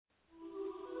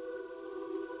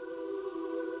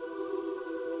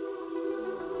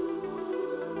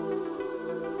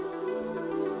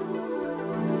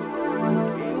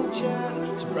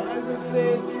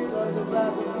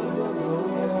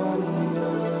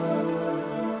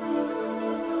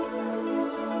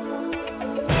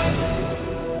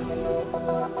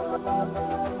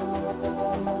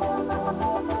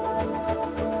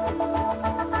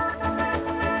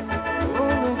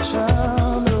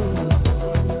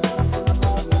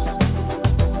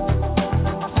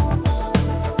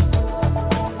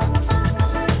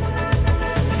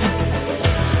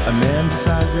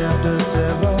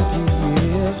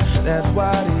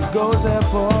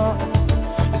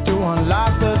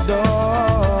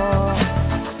door.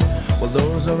 Well,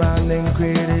 those around them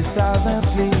criticize and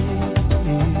flee.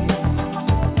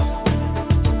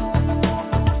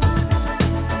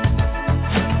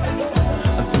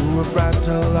 And through a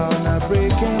fractal on a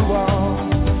breaking wall,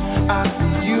 I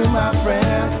see you, my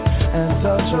friend, and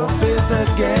touch your face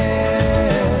again.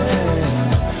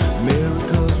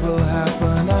 Miracles will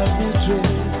happen as we drift.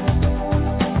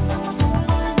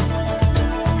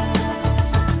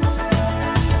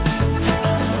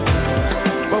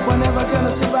 But we're never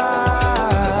gonna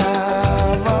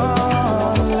survive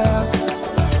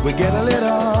unless we get a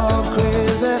little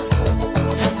crazy.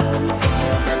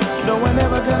 No, we're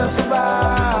never gonna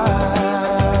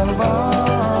survive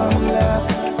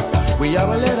unless we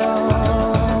are a little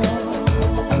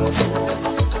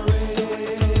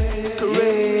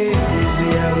crazy.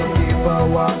 Other people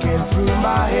walking through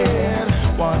my head.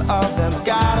 One of them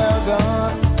got a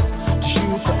gun to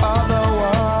shoot the other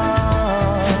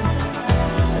one.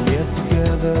 And yet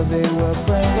together they were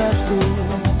friends at school.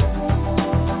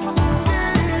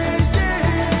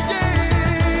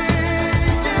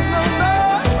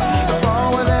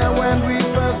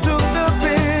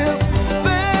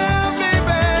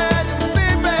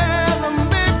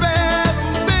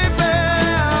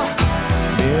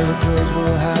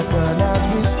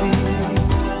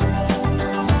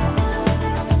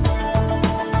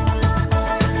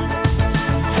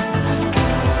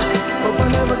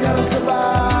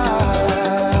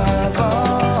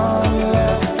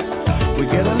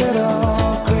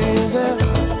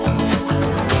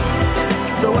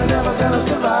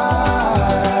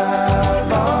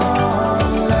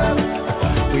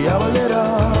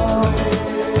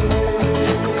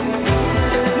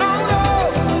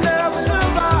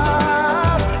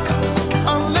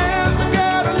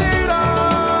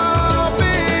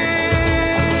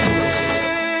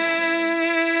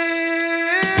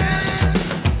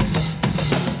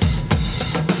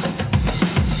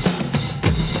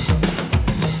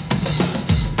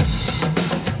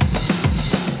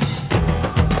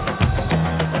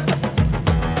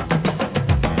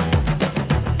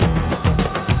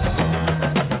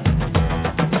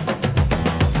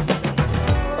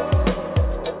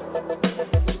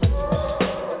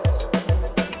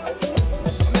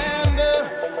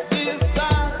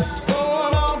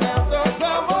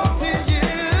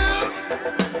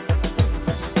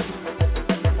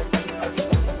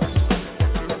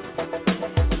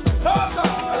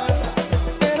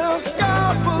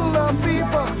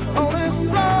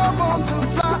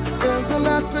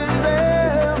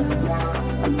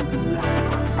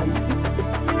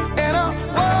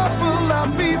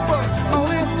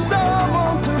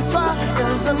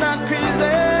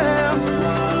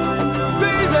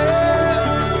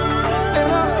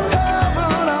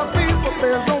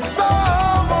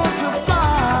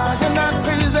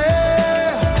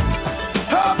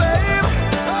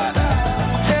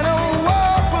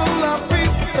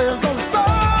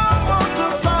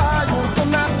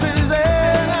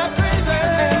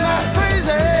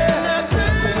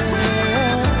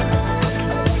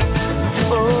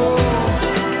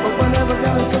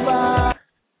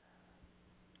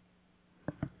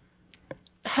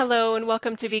 Hello and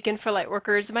welcome to Beacon for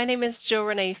Lightworkers. My name is Jill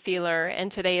Renee Feeler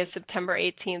and today is September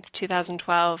 18th,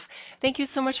 2012. Thank you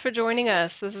so much for joining us.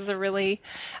 This is a really,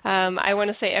 I want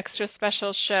to say, extra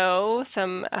special show.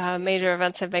 Some major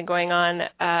events have been going on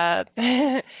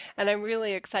and I'm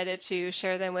really excited to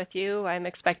share them with you. I'm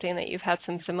expecting that you've had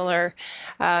some similar,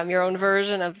 your own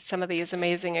version of some of these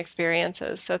amazing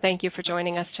experiences. So thank you for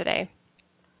joining us today.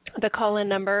 The call-in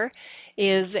number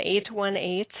is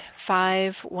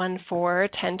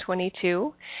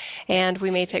 818-514-1022, and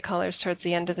we may take callers towards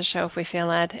the end of the show if we feel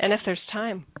led, and if there's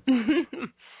time.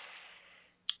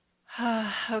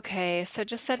 Okay, so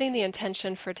just setting the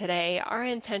intention for today, our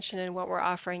intention in what we're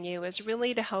offering you is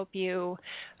really to help you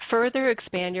further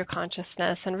expand your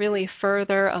consciousness and really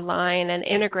further align and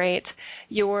integrate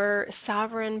your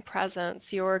sovereign presence,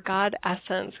 your God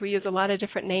essence. We use a lot of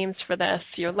different names for this,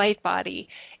 your light body,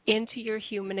 into your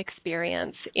human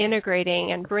experience,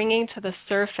 integrating and bringing to the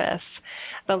surface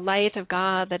the light of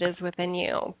God that is within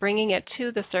you, bringing it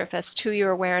to the surface, to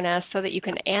your awareness, so that you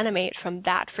can animate from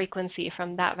that frequency,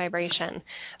 from that vibration.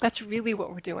 That's really what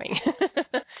we're doing.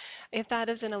 If that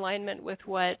is in alignment with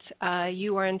what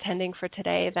you are intending for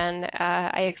today, then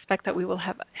I expect that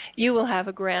you will have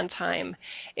a grand time.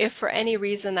 If for any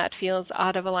reason that feels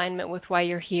out of alignment with why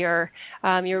you're here,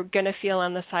 you're going to feel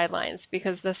on the sidelines,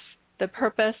 because the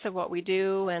purpose of what we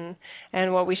do and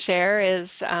what we share is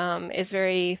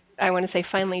very, I want to say,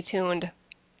 finely tuned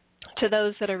to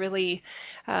those that are really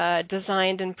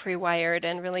designed and pre-wired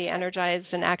and really energized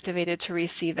and activated to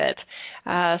receive it.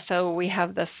 So we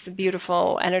have this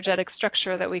beautiful energetic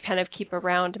structure that we kind of keep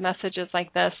around messages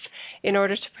like this in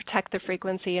order to protect the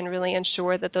frequency and really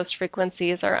ensure that those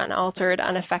frequencies are unaltered,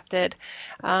 unaffected,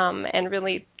 and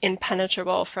really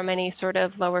impenetrable from any sort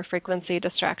of lower frequency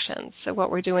distractions. So what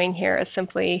we're doing here is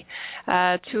simply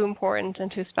too important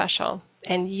and too special,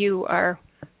 and you are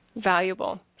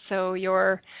valuable. So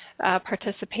your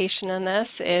participation in this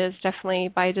is definitely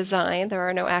by design. There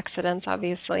are no accidents,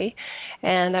 obviously,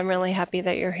 and I'm really happy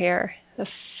that you're here.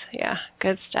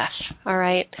 Good stuff. All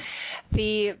right.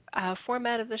 The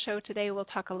format of the show today, we'll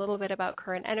talk a little bit about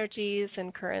current energies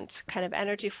and current kind of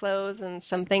energy flows and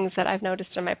some things that I've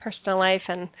noticed in my personal life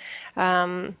and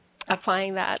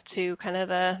applying that to kind of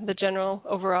the general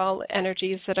overall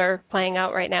energies that are playing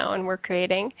out right now and we're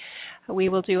creating. We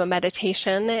will do a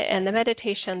meditation, and the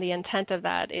meditation, the intent of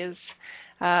that is,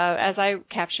 as I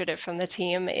captured it from the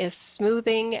team, is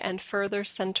smoothing and further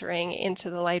centering into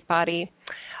the light body,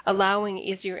 allowing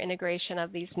easier integration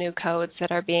of these new codes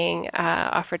that are being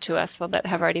offered to us, that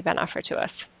have already been offered to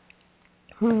us.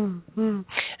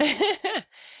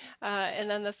 And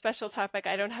then the special topic,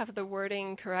 I don't have the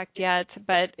wording correct yet,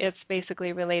 but it's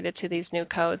basically related to these new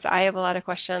codes. I have a lot of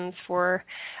questions for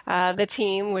the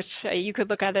team, which you could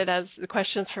look at it as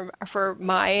questions for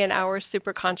my and our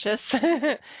superconscious.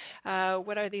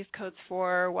 What are these codes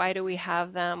for? Why do we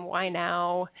have them? Why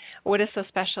now? What is so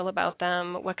special about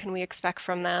them? What can we expect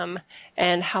from them?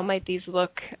 And how might these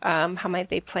look? How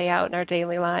might they play out in our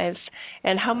daily lives?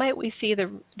 And how might we see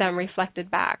them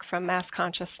reflected back from mass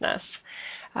consciousness?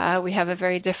 We have a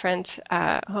very different,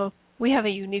 we have a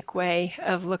unique way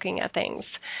of looking at things.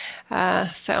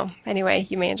 So anyway,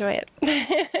 you may enjoy it.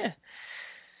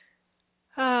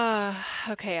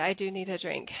 Okay, I do need a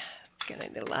drink. I'm going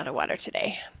to need a lot of water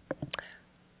today.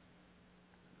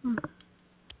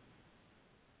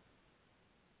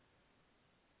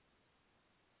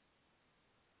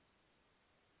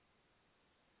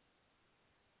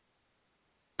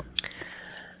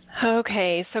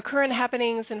 Okay, so current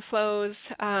happenings and flows.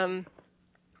 I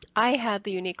had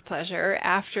the unique pleasure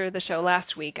after the show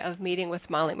last week of meeting with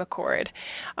Molly McCord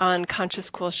on Conscious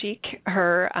Cool Chic,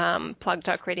 her Plug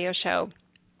Talk radio show.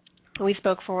 We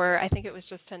spoke for, I think it was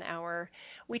just an hour.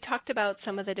 We talked about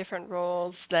some of the different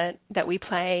roles that we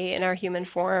play in our human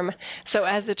form. So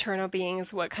as eternal beings,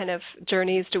 what kind of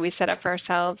journeys do we set up for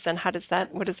ourselves, and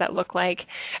what does that look like?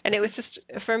 And it was just,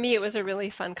 for me, it was a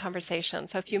really fun conversation.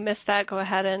 So if you missed that, go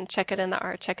ahead and check it out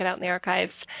in the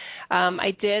archives.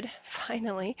 I did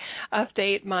finally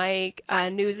update my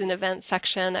news and events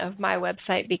section of my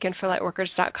website,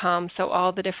 beaconforlightworkers.com. So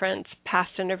all the different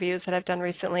past interviews that I've done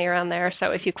recently are on there. So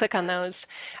if you click on those,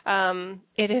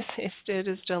 it is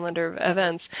still under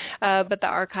events, but the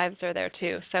archives are there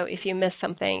too. So if you miss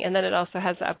something, and then it also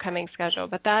has the upcoming schedule.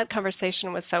 But that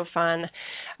conversation was so fun.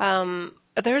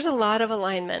 There's a lot of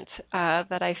alignment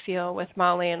that I feel with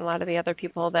Molly and a lot of the other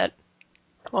people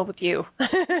with you,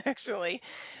 actually.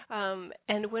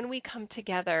 And when we come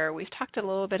together, we've talked a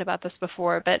little bit about this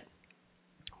before, but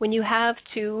when you have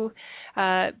two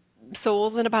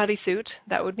souls in a bodysuit,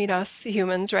 that would mean us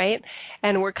humans, right?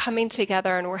 And we're coming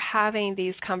together and we're having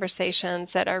these conversations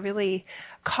that are really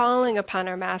calling upon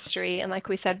our mastery and, like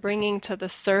we said, bringing to the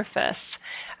surface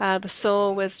the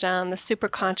soul wisdom, the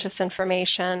superconscious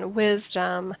information,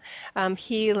 wisdom,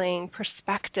 healing,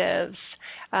 perspectives,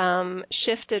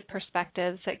 shifted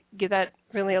perspectives that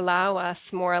really allow us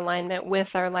more alignment with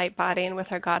our light body and with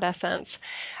our God essence.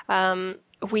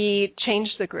 We change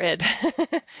the grid.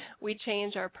 We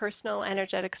change our personal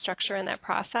energetic structure in that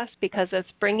process because it's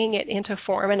bringing it into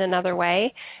form in another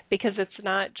way, because it's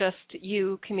not just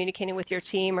you communicating with your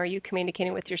team or you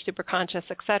communicating with your superconscious,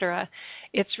 et cetera.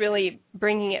 It's really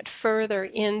bringing it further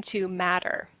into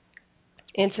matter,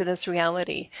 into this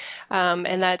reality.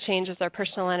 And that changes our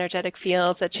personal energetic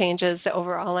fields. It changes the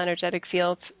overall energetic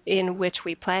fields in which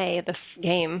we play this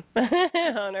game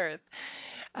on Earth.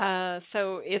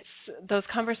 So it's those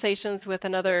conversations with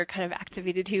another kind of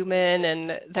activated human,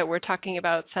 and that we're talking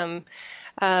about some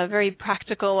very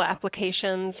practical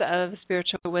applications of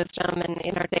spiritual wisdom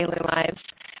in our daily lives.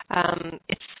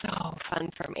 It's so fun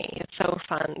for me. It's so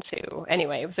fun to,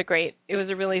 anyway, it was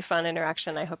a really fun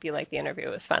interaction. I hope you liked the interview.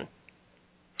 It was fun.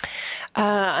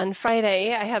 On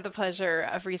Friday, I had the pleasure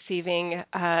of receiving,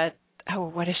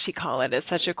 what does she call it? It's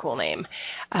such a cool name.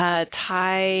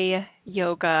 Thai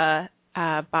yoga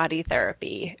body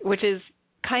therapy, which is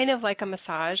kind of like a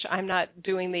massage. I'm not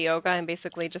doing the yoga. I'm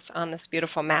basically just on this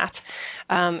beautiful mat.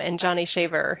 And Johnny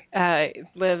Shaver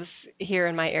lives here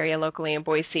in my area locally in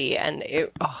Boise, and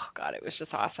it was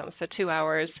just awesome. So 2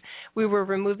 hours, we were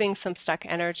removing some stuck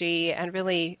energy, and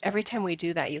really every time we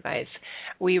do that, you guys,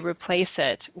 we replace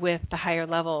it with the higher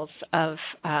levels of,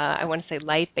 I want to say,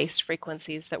 light-based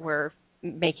frequencies that we're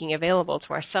making available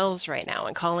to ourselves right now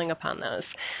and calling upon those.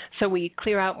 So we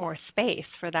clear out more space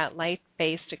for that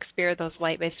those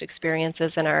light-based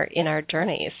experiences in our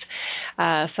journeys.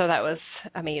 So that was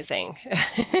amazing.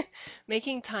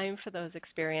 Making time for those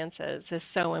experiences is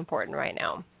so important right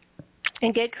now.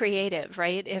 And get creative,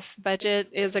 right? If budget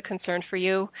is a concern for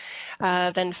you,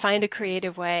 then find a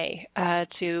creative way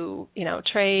to,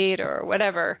 trade or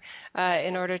whatever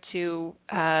in order to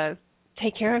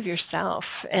take care of yourself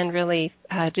and really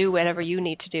do whatever you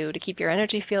need to do to keep your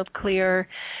energy field clear,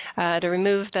 to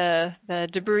remove the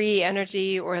debris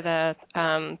energy or the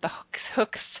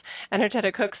hooks,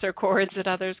 energetic hooks or cords that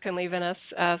others can leave in us,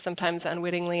 sometimes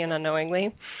unwittingly and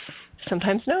unknowingly,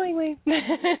 sometimes knowingly.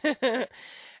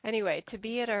 Anyway, to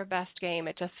be at our best game,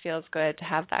 it just feels good to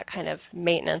have that kind of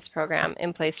maintenance program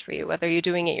in place for you, whether you're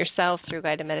doing it yourself through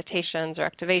guided meditations or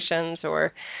activations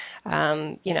or,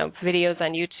 videos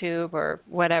on YouTube or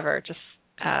whatever. Just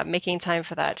making time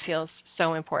for that feels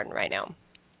so important right now.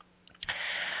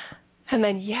 And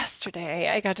then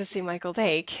yesterday, I got to see Michael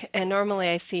Dake, and normally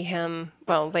I see him.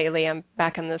 Well, lately I'm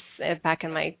back in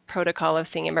my protocol of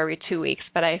seeing him every 2 weeks.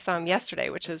 But I saw him yesterday,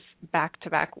 which is back to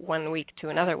back 1 week to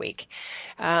another week,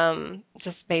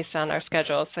 just based on our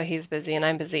schedule. So he's busy and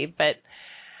I'm busy. But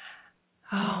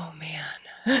oh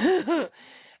man,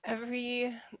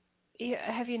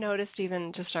 have you noticed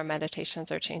even just our meditations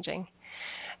are changing?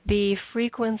 The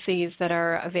frequencies that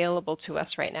are available to us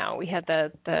right now. We had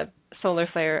the solar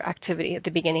flare activity at the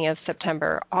beginning of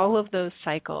September. All of those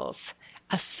cycles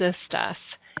assist us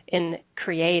in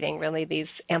creating really these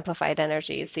amplified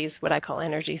energies, these what I call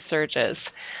energy surges.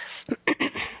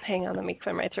 Hang on, let me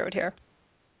clear my throat here.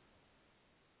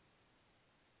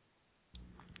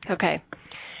 Okay.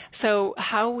 So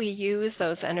how we use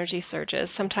those energy surges,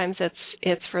 sometimes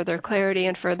it's further clarity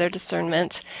and further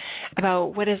discernment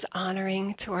about what is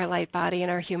honoring to our light body and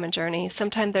our human journey.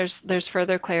 Sometimes there's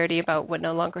further clarity about what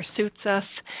no longer suits us,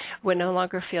 what no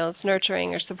longer feels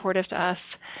nurturing or supportive to us.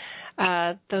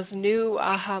 Those new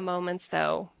aha moments,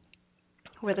 though,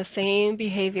 where the same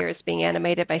behavior is being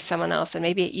animated by someone else, and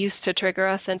maybe it used to trigger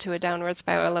us into a downward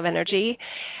spiral of energy,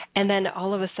 and then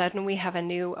all of a sudden we have a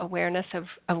new awareness of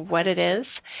what it is,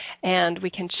 and we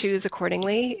can choose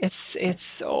accordingly. It's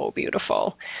so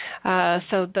beautiful.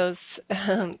 So those,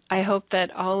 I hope that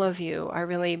all of you are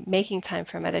really making time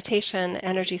for meditation,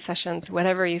 energy sessions,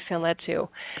 whatever you feel led to.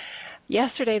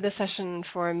 Yesterday, the session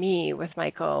for me with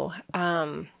Michael,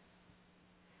 oh,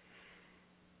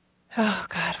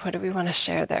 God, what do we want to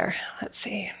share there? Let's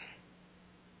see.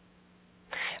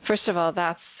 First of all,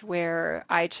 that's where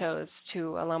I chose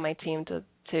to allow my team to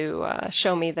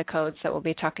show me the codes that we'll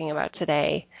be talking about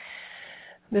today,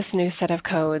 this new set of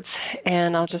codes.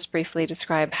 And I'll just briefly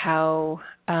describe how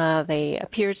they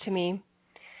appeared to me.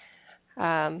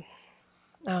 Okay,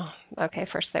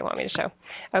 first they want me to show.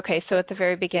 Okay, so at the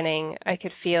very beginning, I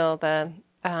could feel the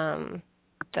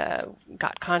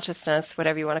God consciousness,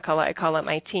 whatever you want to call it. I call it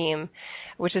my team,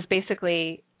 which is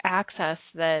basically access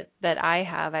that I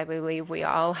have, I believe we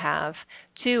all have,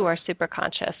 to our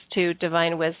superconscious, to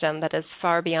divine wisdom that is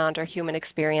far beyond our human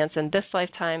experience in this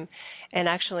lifetime and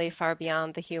actually far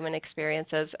beyond the human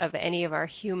experiences of any of our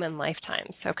human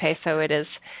lifetimes. Okay, so it is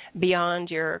beyond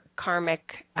your karmic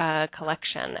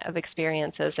collection of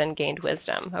experiences and gained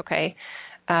wisdom, okay?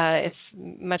 It's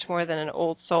much more than an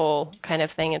old soul kind of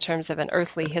thing in terms of an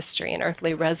earthly history, an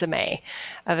earthly resume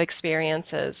of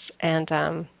experiences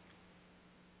and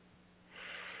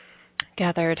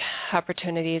gathered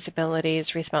opportunities, abilities,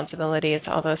 responsibilities,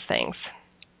 all those things.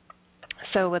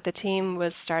 So what the team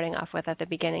was starting off with at the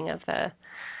beginning of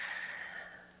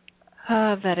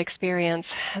that experience,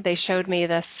 they showed me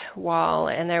this wall,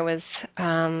 and there was,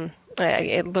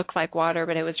 it looked like water,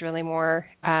 but it was really more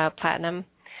platinum.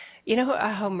 You know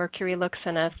how mercury looks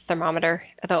in a thermometer,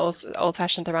 the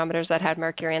old-fashioned thermometers that had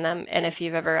mercury in them? And if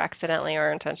you've ever accidentally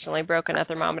or intentionally broken a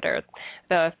thermometer,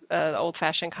 the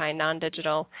old-fashioned kind,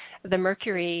 non-digital, the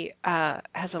mercury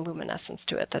has a luminescence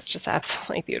to it that's just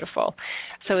absolutely beautiful.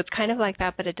 So it's kind of like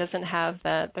that, but it doesn't have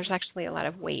there's actually a lot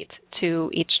of weight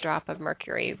to each drop of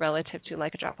mercury relative to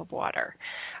like a drop of water.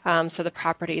 So the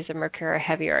properties of mercury are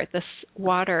heavier. This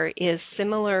water is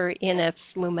similar in its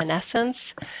luminescence,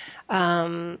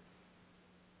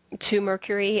 to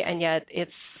Mercury, and yet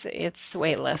it's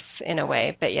weightless in a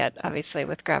way, but yet obviously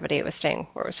with gravity it was staying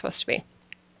where it was supposed to be.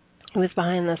 It was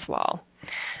behind this wall,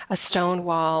 a stone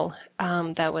wall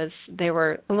they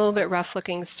were a little bit rough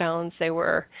looking stones. They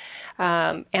were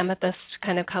amethyst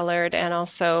kind of colored, and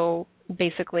also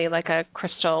basically like a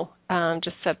crystal,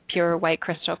 just a pure white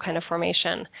crystal kind of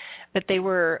formation. But they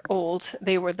were old.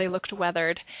 They looked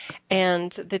weathered,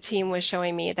 and the team was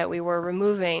showing me that we were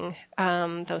removing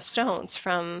those stones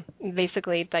from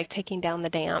basically like taking down the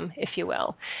dam, if you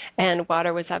will, and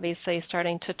water was obviously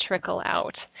starting to trickle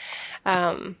out.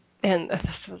 And this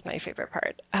was my favorite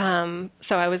part.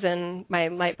 So I was in my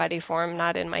light body form,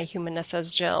 not in my humanness as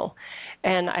Jill,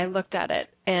 and I looked at it,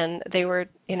 and they were,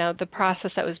 the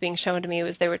process that was being shown to me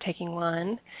was they were taking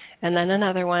one and then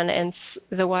another one, and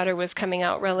the water was coming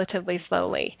out relatively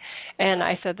slowly. And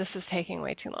I said, this is taking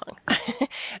way too long.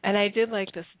 And I did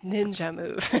like this ninja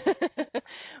move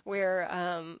where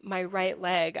my right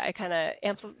leg, I kind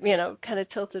of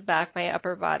tilted back my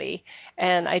upper body,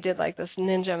 and I did like this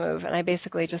ninja move, and I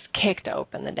basically just kicked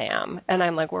open the dam, and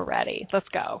I'm like, we're ready. Let's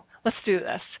go. Let's do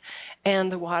this.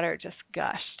 And the water just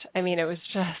gushed. I mean, it was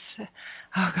just,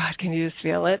 oh God, can you just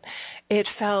feel it? It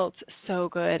felt so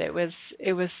good. It was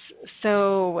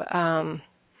so, oh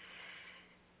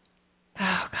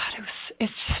God, it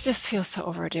just feels so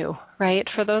overdue, right?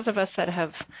 For those of us that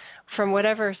have, from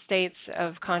whatever states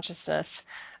of consciousness,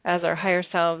 as our higher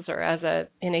selves or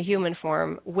in a human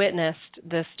form, witnessed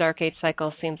this dark age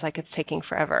cycle, seems like it's taking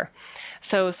forever.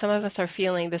 So some of us are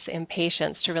feeling this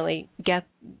impatience to really get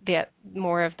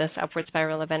more of this upward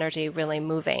spiral of energy really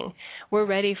moving. We're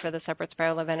ready for this upward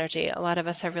spiral of energy. A lot of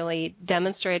us have really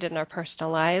demonstrated in our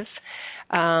personal lives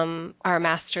our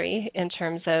mastery in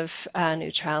terms of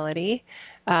neutrality,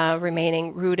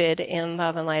 remaining rooted in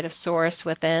love and light of source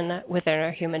within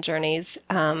our human journeys,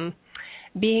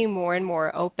 being more and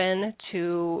more open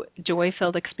to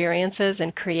joy-filled experiences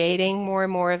and creating more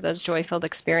and more of those joy-filled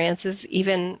experiences,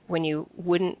 even when you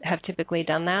wouldn't have typically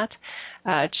done that,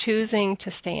 choosing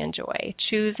to stay in joy,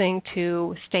 choosing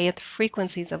to stay at the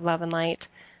frequencies of love and light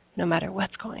no matter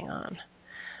what's going on,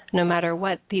 no matter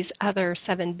what these other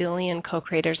 7 billion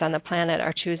co-creators on the planet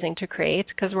are choosing to create,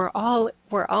 because we're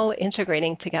all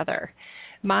integrating together.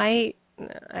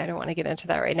 I don't want to get into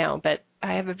that right now, but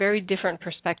I have a very different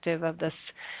perspective of this,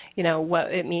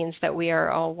 what it means that we are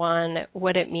all one,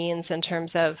 what it means in terms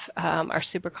of our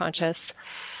superconscious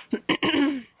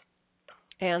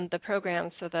and the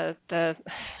program, so the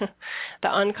the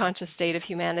unconscious state of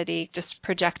humanity just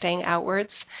projecting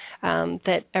outwards,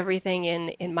 that everything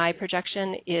in my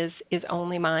projection is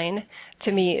only mine.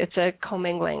 To me, it's a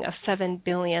commingling of 7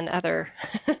 billion other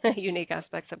unique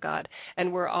aspects of God,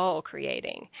 and we're all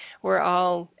creating, we're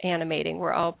all animating,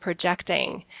 we're all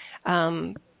projecting,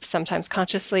 sometimes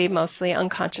consciously, mostly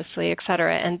unconsciously,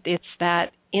 etc. And it's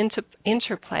that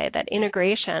interplay, that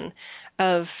integration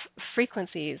of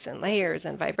frequencies and layers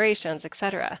and vibrations,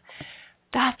 etc.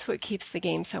 That's what keeps the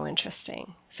game so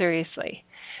interesting, seriously.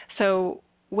 So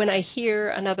when I hear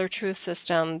another truth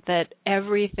system that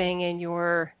everything in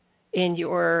your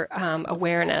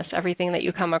awareness, everything that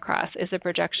you come across is a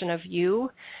projection of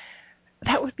you,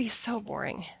 that would be so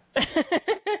boring.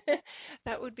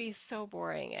 That would be so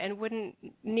boring and wouldn't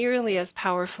nearly as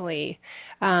powerfully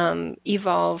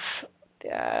evolve,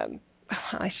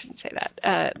 I shouldn't say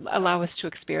that, allow us to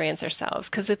experience ourselves,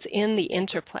 because it's in the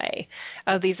interplay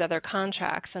of these other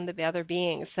contracts and the other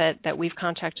beings that we've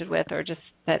contracted with, or just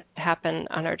that happen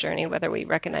on our journey, whether we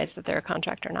recognize that they're a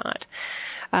contract or not.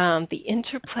 The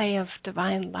interplay of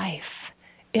divine life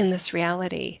in this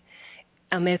reality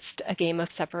amidst a game of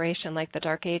separation like the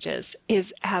Dark Ages is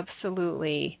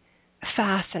absolutely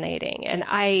fascinating. And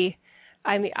I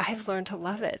mean, I've learned to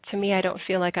love it. To me, I don't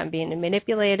feel like I'm being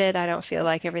manipulated. I don't feel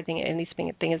like everything in these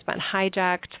things has been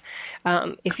hijacked.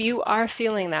 If you are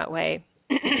feeling that way,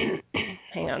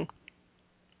 hang on.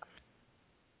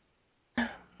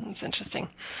 That's interesting.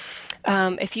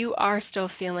 If you are still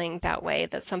feeling that way,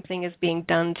 that something is being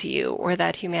done to you, or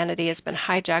that humanity has been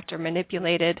hijacked or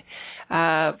manipulated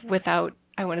without,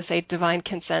 I want to say, divine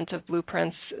consent of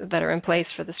blueprints that are in place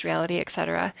for this reality,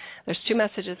 etc. There's 2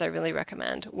 messages I really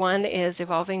recommend. One is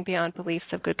Evolving Beyond Beliefs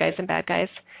of Good Guys and Bad Guys.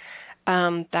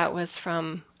 That was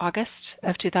from August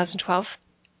of 2012.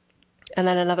 And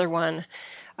then another one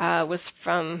was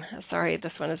from, sorry,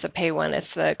 this one is a pay one. It's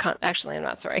actually, I'm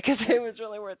not sorry, because it was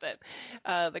really worth it.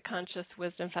 The Conscious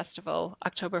Wisdom Festival,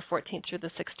 October 14th through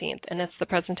the 16th. And it's the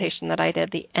presentation that I did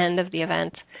at the end of the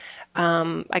event.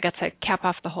 I got to cap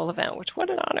off the whole event, which, what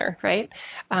an honor, right?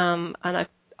 On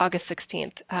August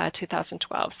 16th,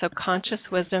 2012. So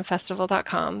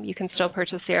consciouswisdomfestival.com. You can still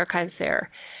purchase the archives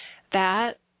there.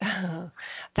 That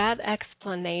that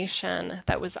explanation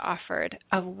that was offered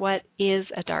of what is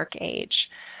a dark age,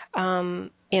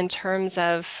 in terms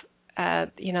of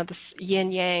this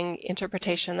yin-yang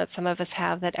interpretation that some of us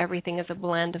have, that everything is a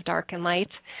blend of dark and light.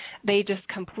 They just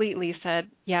completely said,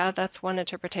 yeah, that's one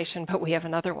interpretation, but we have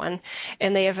another one.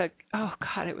 And they have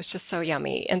it was just so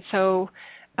yummy and so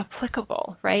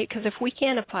applicable, right? Because if we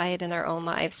can't apply it in our own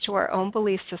lives, to our own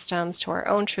belief systems, to our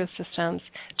own truth systems,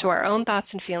 to our own thoughts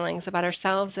and feelings about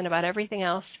ourselves and about everything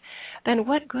else, then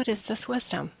what good is this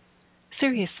wisdom?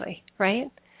 Seriously,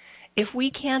 right? If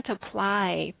we can't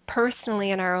apply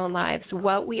personally in our own lives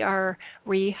what we are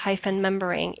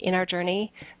re-membering in our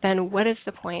journey, then what is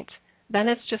the point? Then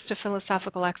it's just a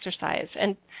philosophical exercise.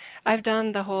 And I've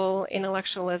done the whole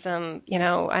intellectualism,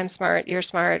 I'm smart, you're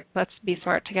smart, let's be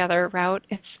smart together route.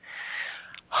 It's,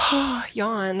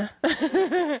 yawn.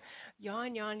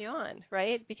 yawn,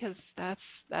 right? Because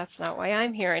that's not why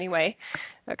I'm here anyway.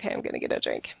 Okay, I'm going to get a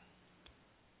drink.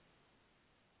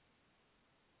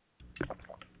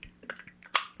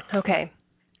 Okay,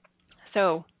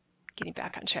 so getting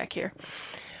back on track here.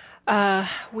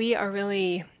 We are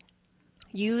really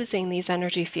using these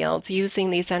energy fields,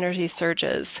 using these energy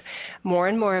surges, more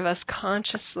and more of us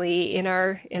consciously in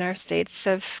our states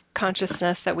of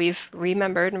consciousness that we've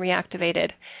remembered and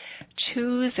reactivated,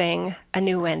 choosing a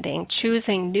new ending,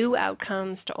 choosing new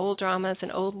outcomes to old dramas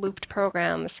and old looped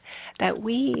programs that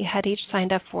we had each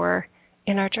signed up for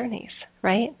in our journeys,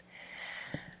 right?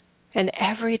 And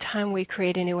every time we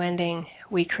create a new ending,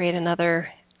 we create another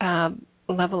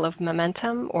level of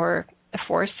momentum or a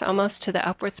force almost to the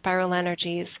upward spiral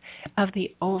energies of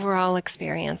the overall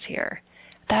experience here.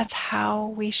 That's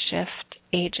how we shift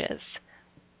ages.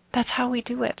 That's how we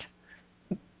do it.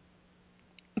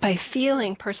 By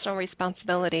feeling personal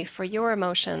responsibility for your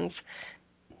emotions,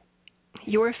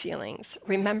 your feelings,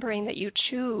 remembering that you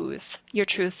choose your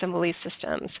truths and belief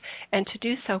systems, and to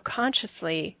do so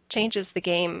consciously changes the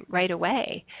game right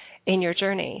away in your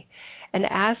journey. And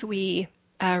as we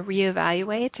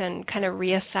reevaluate and kind of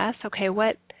reassess, okay,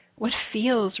 what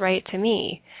feels right to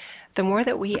me? The more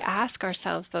that we ask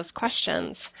ourselves those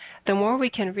questions, the more we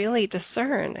can really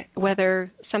discern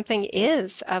whether something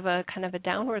is of a kind of a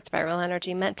downward spiral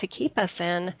energy meant to keep us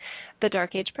in the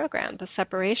Dark Age program, the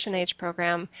Separation Age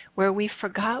program, where we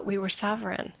forgot we were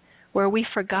sovereign, where we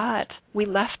forgot we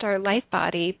left our light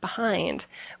body behind.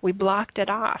 We blocked it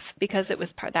off because that was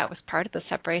part of the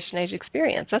Separation Age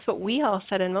experience. That's what we all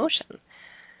set in motion.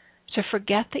 To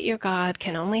forget that your God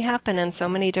can only happen in so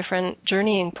many different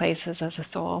journeying places as a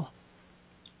soul.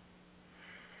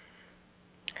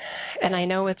 And I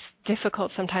know it's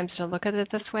difficult sometimes to look at it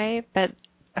this way, but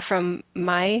from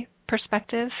my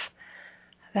perspective,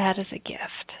 that is a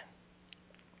gift.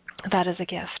 That is a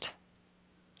gift.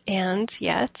 And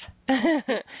yet,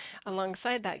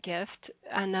 alongside that gift,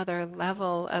 another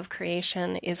level of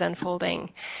creation is unfolding,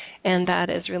 and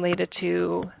that is related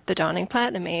to the dawning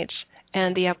Platinum Age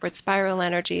and the upward spiral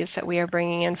energies that we are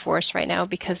bringing in force right now,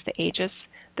 because the ages,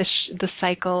 the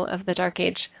cycle of the Dark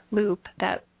Age loop,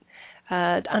 that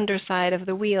underside of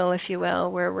the wheel, if you will,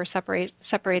 where we're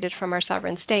separated from our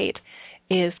sovereign state,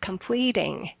 is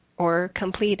completing or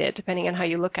completed, depending on how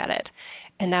you look at it.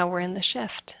 And now we're in the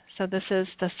shift. So this is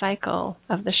the cycle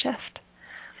of the shift.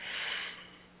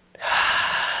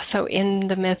 So in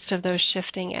the midst of those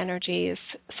shifting energies,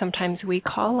 sometimes we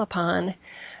call upon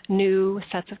new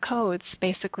sets of codes.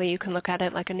 Basically, you can look at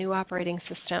it like a new operating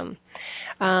system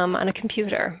on a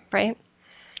computer, right?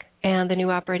 And the new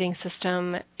operating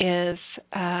system is,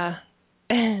 I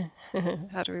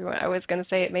was going to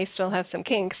say it may still have some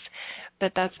kinks,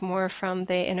 but that's more from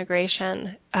the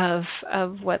integration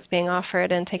of what's being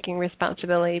offered and taking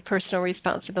responsibility, personal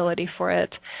responsibility for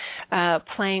it,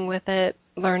 playing with it,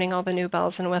 learning all the new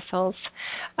bells and whistles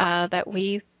that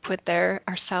we put there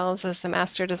ourselves as the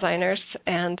master designers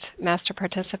and master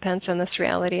participants in this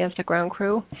reality as the ground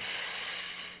crew.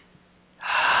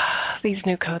 These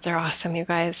new codes are awesome, you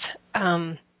guys.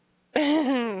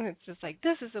 It's just like,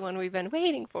 this is the one we've been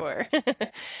waiting for.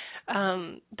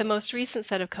 The most recent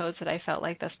set of codes that I felt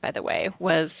like this, by the way,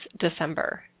 was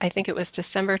December. I think it was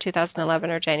December 2011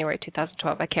 or January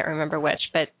 2012. I can't remember which,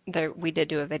 but we did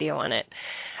do a video on it.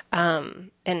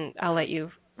 And I'll let you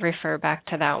refer back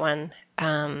to that one.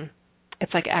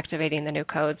 It's like activating the new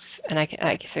codes, and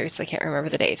I seriously can't remember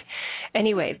the date.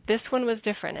 Anyway, this one was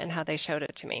different in how they showed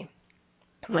it to me.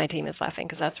 My team is laughing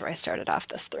because that's where I started off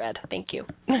this thread. Thank you.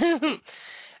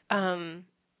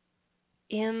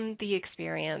 In the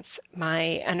experience,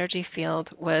 my energy field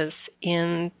was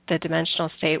in the dimensional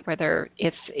state where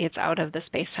it's out of the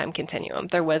space-time continuum.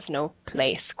 There was no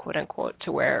place, quote unquote,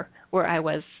 to where I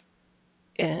was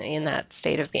in that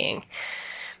state of being.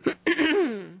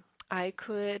 I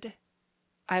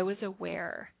was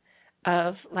aware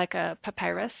of like a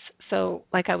papyrus, so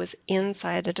like I was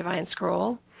inside a divine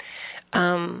scroll.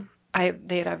 I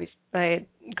had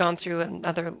gone through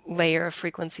another layer of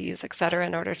frequencies, et cetera,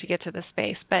 in order to get to the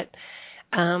space, but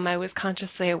I was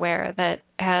consciously aware that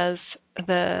as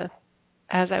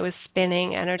I was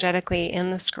spinning energetically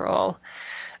in the scroll,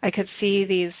 I could see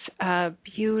these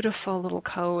beautiful little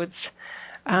codes.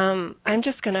 I'm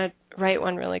just going to write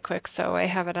one really quick so I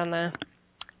have it on the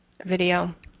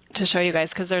video to show you guys,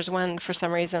 because there's one for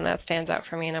some reason that stands out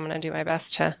for me, and I'm going to do my best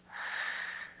to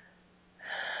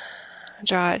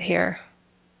draw it here.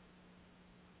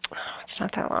 It's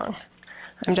not that long.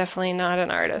 I'm definitely not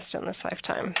an artist in this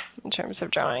lifetime in terms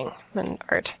of drawing and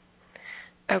art.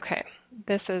 Okay,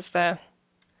 this is the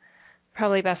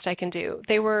probably best I can do.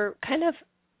 They were kind of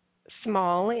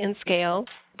small in scale.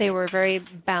 They were very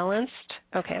balanced.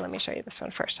 Okay, let me show you this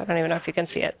one first. I don't even know if you can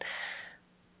see it.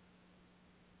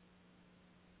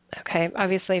 Okay,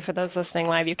 obviously for those listening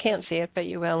live, you can't see it, but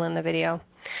you will in the video.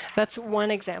 That's one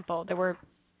example. There were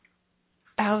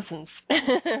thousands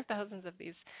of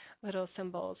these little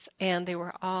symbols, and they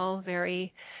were all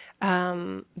very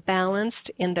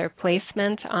balanced in their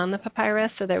placement on the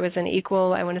papyrus. So there was an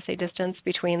equal, I want to say, distance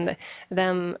between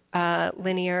them,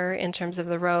 linear in terms of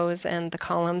the rows and the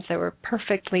columns. They were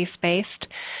perfectly spaced.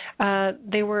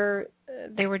 They were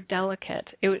delicate.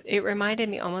 It reminded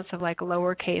me almost of like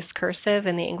lowercase cursive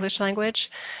in the English language,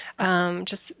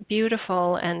 just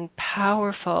beautiful and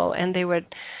powerful, and they would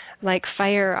like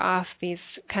fire off these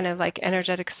kind of like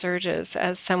energetic surges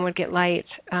as some would get light,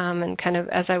 and kind of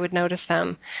as I would notice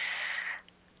them.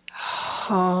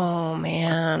 Oh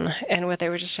man. And what they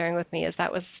were just sharing with me is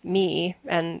that was me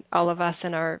and all of us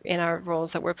in our roles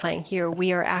that we're playing here.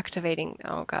 We are activating,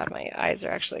 oh God, my eyes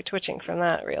are actually twitching from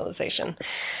that realization.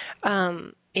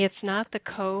 It's not the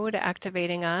code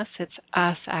activating us, it's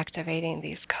us activating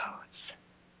these codes.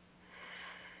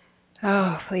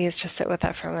 Oh, please just sit with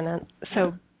that for a minute.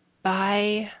 So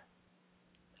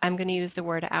I'm going to use the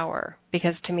word our,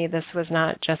 because to me this was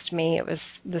not just me, it was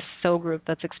the soul group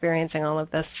that's experiencing all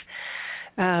of this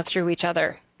through each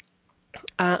other.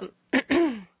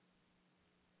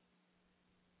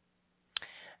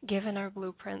 Given our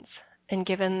blueprints and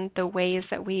given the ways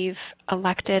that we've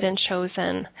elected and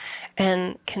chosen,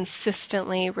 and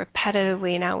consistently,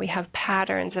 repetitively, now we have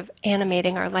patterns of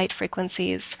animating our light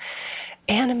frequencies,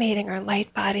 animating our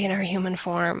light body in our human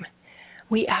form,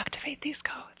 we activate these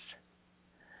codes.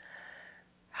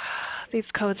 These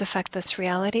codes affect this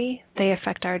reality. They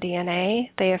affect our DNA.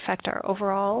 They affect our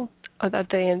overall,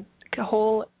 the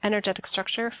whole energetic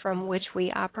structure from which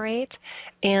we operate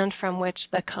and from which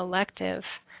the collective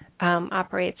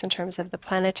operates in terms of the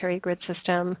planetary grid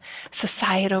system,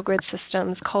 societal grid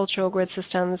systems, cultural grid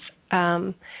systems,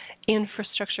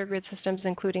 infrastructure grid systems,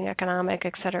 including economic,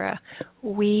 etc.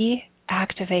 We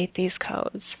activate these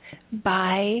codes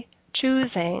by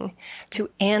choosing to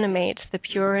animate the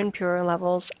pure and purer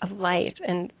levels of light,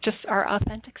 and just our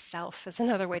authentic self is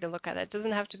another way to look at it. It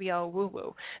doesn't have to be all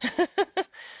woo-woo.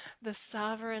 The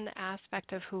sovereign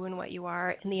aspect of who and what you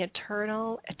are in the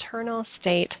eternal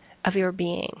state of your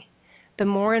being. The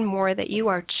more and more that you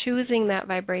are choosing that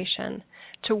vibration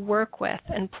to work with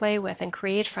and play with and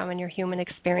create from in your human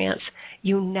experience,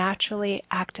 you naturally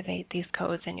activate these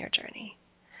codes in your journey.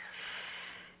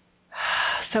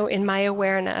 So in my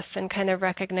awareness and kind of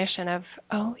recognition of,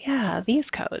 oh yeah, these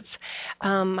codes,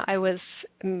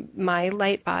 my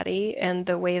light body and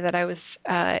the way that I was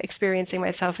experiencing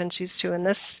myself and choose to in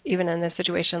this, even in a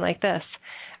situation like this,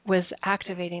 was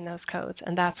activating those codes,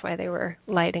 and that's why they were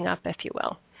lighting up, if you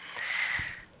will.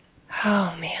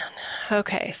 Oh man.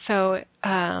 Okay, so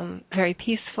very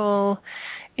peaceful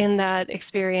in that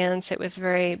experience. It was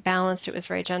very balanced, it was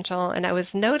very gentle, and I was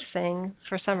noticing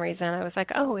for some reason, I was like,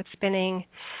 oh, it's spinning.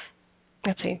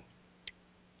 Let's see.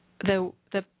 The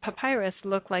papyrus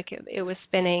looked like it was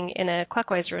spinning in a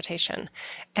clockwise rotation.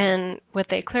 And what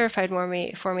they clarified for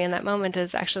me in that moment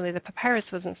is actually the papyrus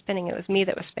wasn't spinning, it was me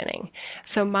that was spinning.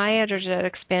 So my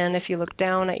energetic spin, if you look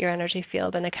down at your energy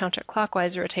field in a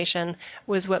counterclockwise rotation,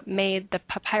 was what made the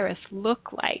papyrus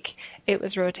look like it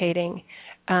was rotating.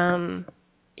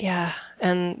 Yeah,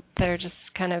 and they're just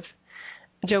kind of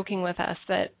joking with us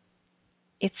that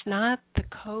it's not the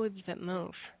codes that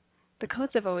move. The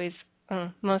codes have always,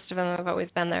 most of them have always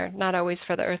been there, not always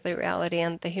for the earthly reality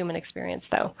and the human experience,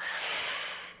 though.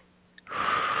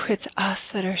 It's us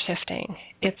that are shifting.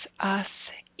 It's us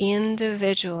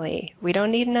individually. We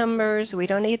don't need numbers. We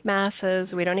don't need masses.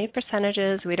 We don't need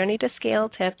percentages. We don't need a scale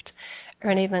tipped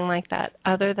or anything like that,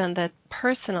 other than the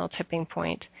personal tipping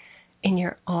point in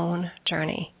your own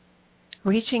journey,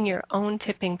 reaching your own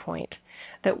tipping point,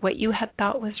 that what you had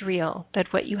thought was real, that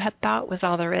what you had thought was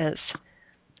all there is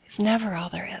never all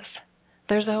there is.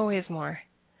 There's always more.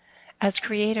 As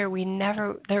creator,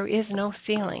 there is no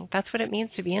ceiling. That's what it means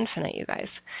to be infinite, you guys.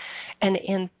 And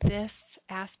in this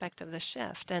aspect of the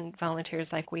shift, and volunteers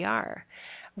like we are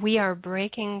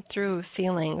breaking through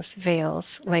ceilings, veils,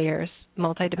 layers,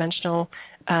 multidimensional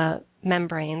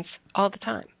membranes all the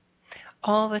time.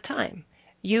 All the time.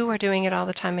 You are doing it all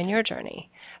the time in your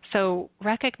journey. So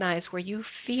recognize where you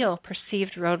feel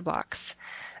perceived roadblocks.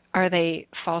 Are they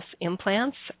false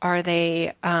implants? Are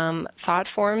they thought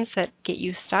forms that get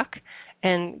you stuck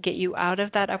and get you out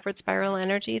of that upward spiral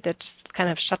energy that just kind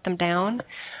of shut them down?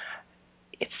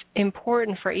 It's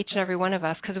important for each and every one of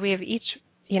us, because we have each,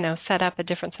 set up a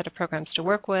different set of programs to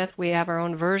work with. We have our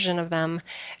own version of them,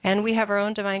 and we have our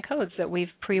own divine codes that we've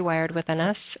pre-wired within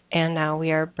us, and now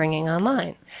we are bringing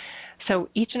online. So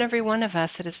each and every one of us,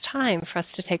 it is time for us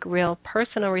to take real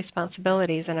personal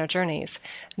responsibilities in our journeys,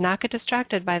 not get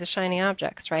distracted by the shiny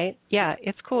objects, right? Yeah,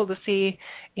 it's cool to see,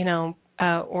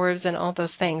 orbs and all those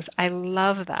things. I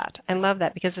love that. I love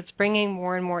that because it's bringing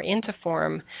more and more into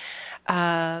form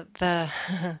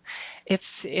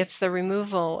it's the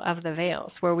removal of the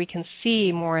veils, where we can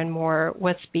see more and more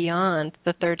what's beyond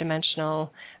the third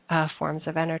dimensional forms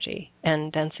of energy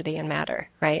and density and matter,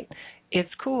 right?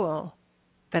 It's cool.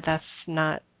 But that's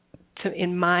not,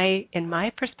 in my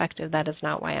perspective, that is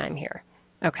not why I'm here,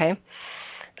 okay?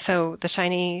 So the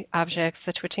shiny objects,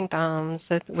 the twitching thumbs,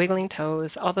 the wiggling toes,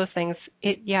 all those things,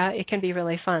 it can be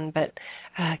really fun, but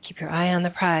keep your eye on the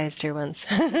prize, dear ones.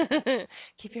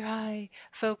 Keep your eye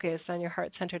focused on your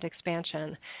heart-centered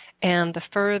expansion and the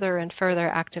further and further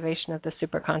activation of the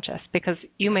superconscious, because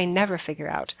you may never figure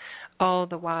out all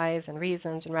the whys and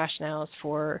reasons and rationales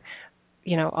for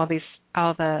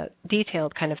all the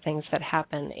detailed kind of things that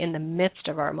happen in the midst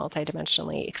of our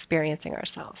multidimensionally experiencing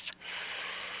ourselves.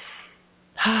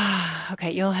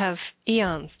 Okay, you'll have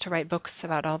eons to write books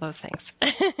about all those things.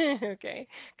 Okay,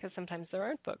 because sometimes there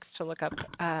aren't books to look up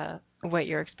what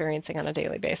you're experiencing on a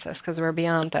daily basis, because we're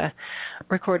beyond the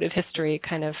recorded history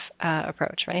kind of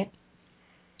approach, right?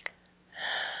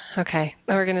 Okay,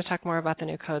 we're going to talk more about the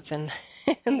new codes in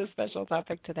the special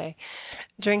topic today.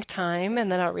 Drink time,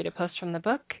 and then I'll read a post from the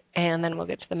book, and then we'll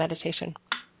get to the meditation.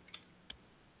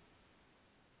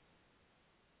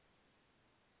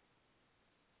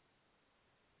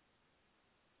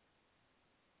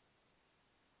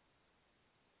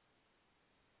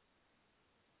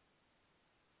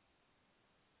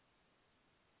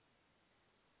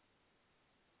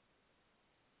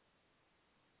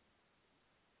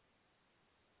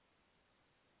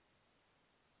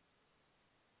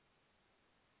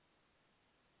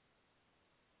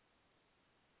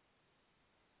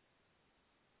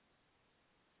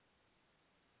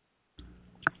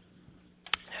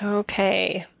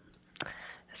 Okay,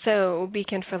 so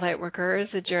Beacon for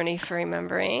Lightworkers, a journey for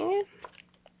remembering.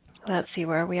 Let's see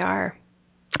where we are.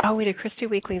 Oh, we did Christy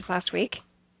Weekly's last week.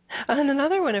 And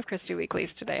another one of Christy Weekly's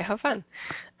today. How fun.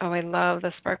 Oh, I love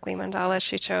the sparkly mandala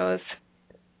she chose.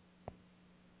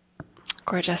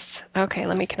 Gorgeous. Okay,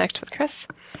 let me connect with Chris.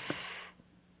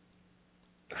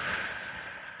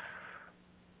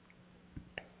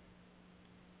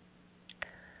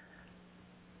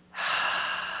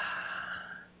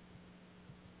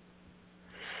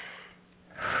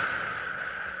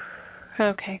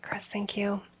 Okay, Chris, thank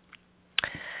you.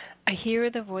 I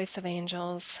hear the voice of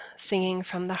angels singing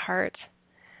from the heart,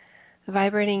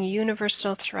 vibrating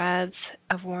universal threads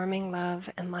of warming love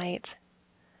and light.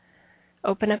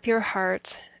 Open up your heart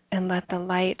and let the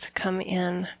light come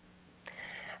in.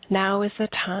 Now is the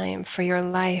time for your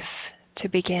life to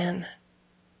begin.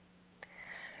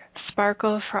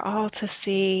 Sparkle for all to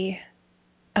see,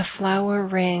 a flower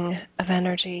ring of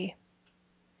energy,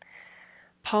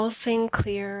 pulsing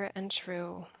clear and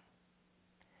true.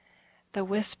 The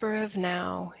whisper of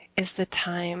now is the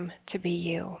time to be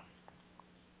you.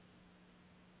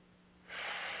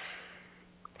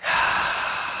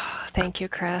 Thank you,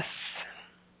 Chris.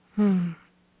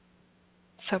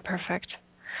 So perfect.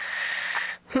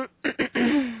 Okay.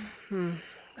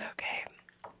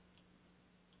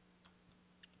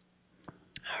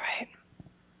 All right.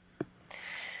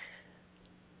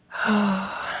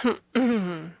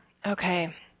 Okay.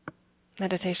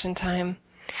 Meditation time.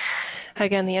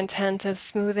 Again, the intent is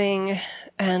smoothing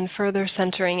and further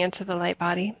centering into the light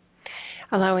body,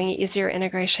 allowing easier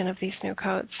integration of these new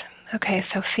codes. Okay,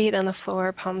 so feet on the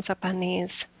floor, palms up on knees.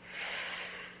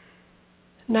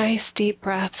 Nice deep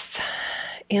breaths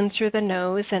in through the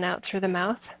nose and out through the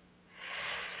mouth.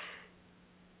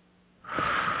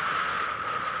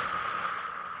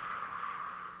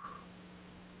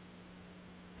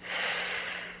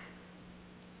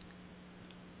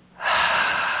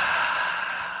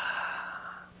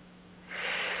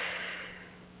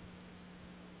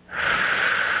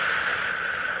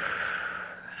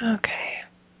 Okay.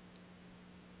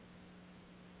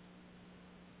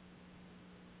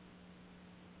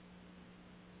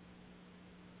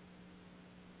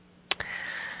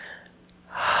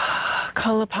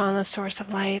 Call upon the source of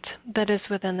light that is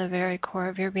within the very core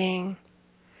of your being.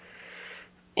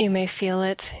 You may feel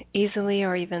it easily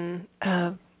or even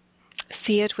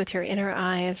see it with your inner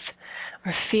eyes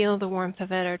or feel the warmth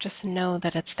of it or just know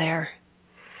that it's there.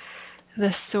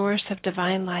 The source of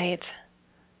divine light,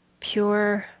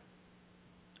 pure,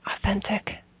 authentic,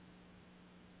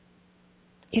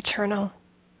 eternal,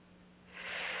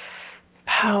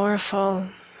 powerful,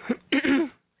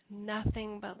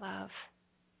 nothing but love.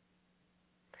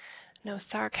 No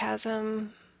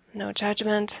sarcasm, no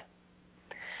judgment,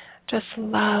 just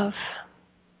love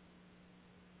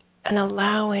and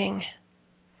allowing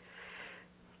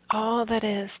all that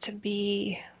is to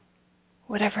be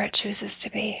whatever it chooses to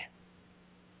be.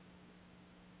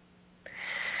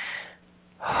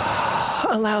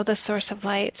 Allow the source of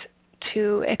light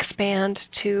to expand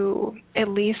to at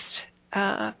least,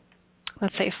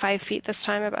 let's say 5 feet this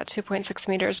time, about 2.6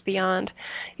 meters beyond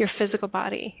your physical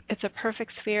body. It's a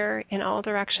perfect sphere in all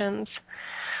directions.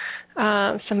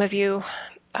 Some of you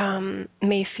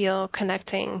may feel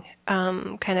connecting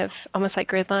kind of almost like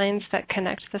grid lines that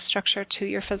connect the structure to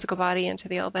your physical body and to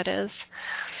the all that is.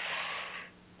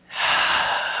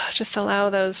 Just allow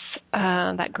those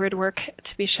that grid work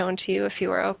to be shown to you if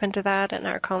you are open to that and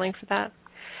are calling for that.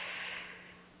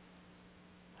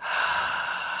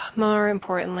 More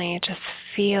importantly, just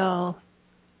feel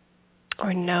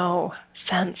or know,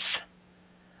 sense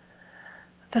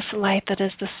this light that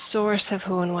is the source of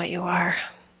who and what you are.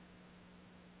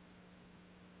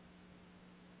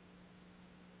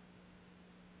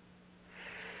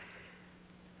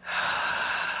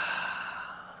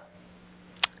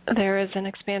 There is an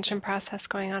expansion process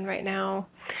going on right now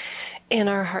in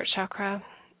our heart chakra.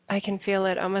 I can feel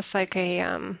it almost like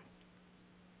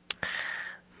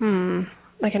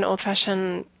like an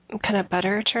old-fashioned kind of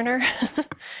butter churner.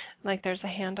 Like there's a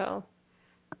handle,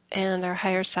 and our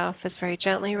higher self is very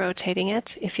gently rotating it.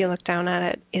 If you look down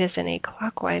at it, it is in a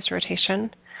clockwise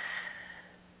rotation.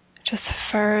 Just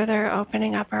further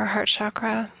opening up our heart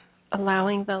chakra,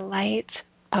 allowing the light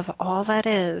of all that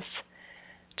is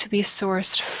to be sourced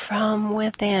from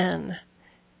within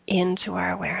into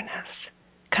our awareness.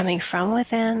 Coming from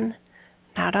within,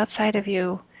 not outside of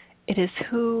you. It is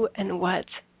who and what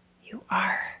you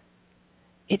are.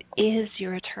 It is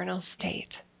your eternal state.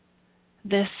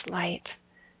 This light,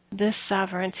 this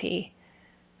sovereignty,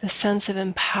 the sense of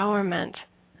empowerment,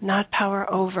 not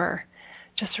power over,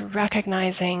 just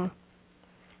recognizing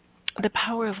the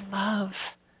power of love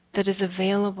that is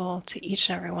available to each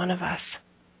and every one of us.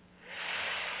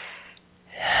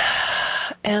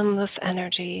 Endless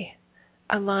energy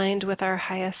aligned with our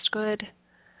highest good,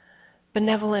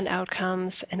 benevolent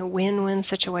outcomes, and win-win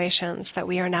situations that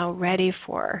we are now ready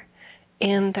for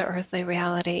in the earthly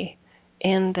reality,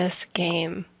 in this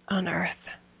game on earth.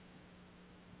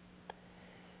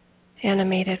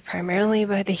 Animated primarily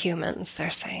by the humans,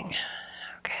 they're saying.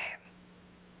 Okay.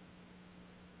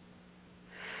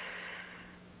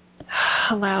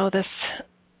 Allow this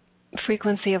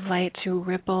frequency of light to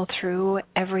ripple through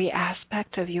every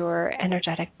aspect of your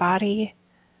energetic body.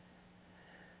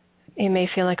 It may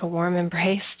feel like a warm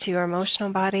embrace to your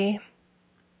emotional body.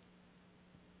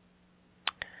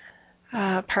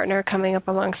 A partner coming up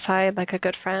alongside like a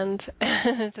good friend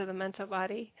to the mental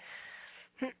body.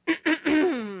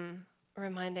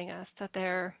 Reminding us that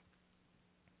there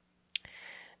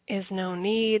is no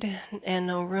need and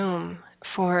no room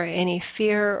for any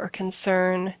fear or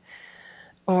concern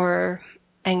or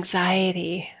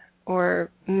anxiety or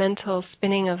mental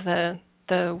spinning of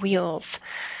the wheels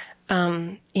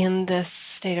in this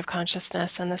state of consciousness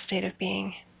and the state of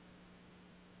being.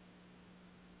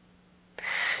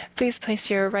 Please place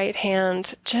your right hand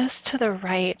just to the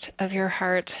right of your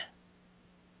heart.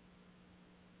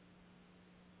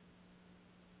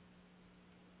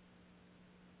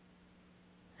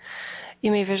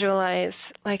 You may visualize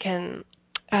like an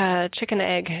chicken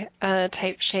egg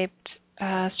type shaped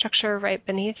structure right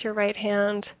beneath your right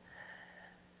hand.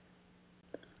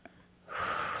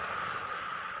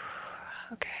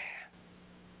 Okay.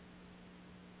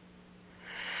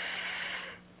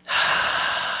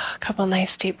 A couple nice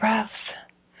deep breaths.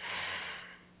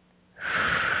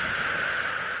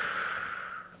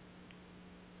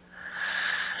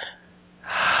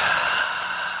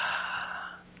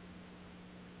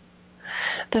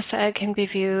 This egg can be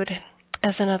viewed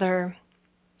as another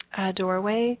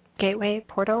doorway, gateway,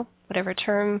 portal, whatever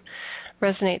term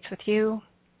resonates with you,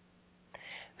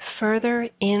 further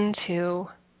into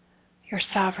your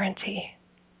sovereignty,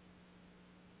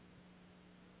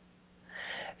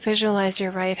 Visualize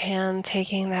your right hand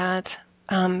taking that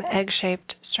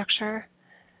egg-shaped structure,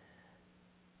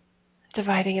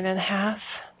 dividing it in half.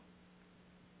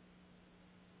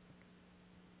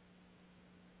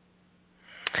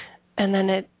 And then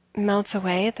it melts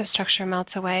away, the structure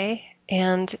melts away,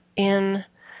 and in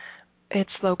its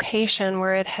location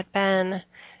where it had been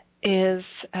is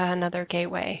another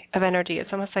gateway of energy. It's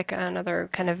almost like another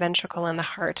kind of ventricle in the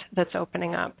heart that's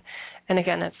opening up. And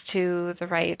again, it's to the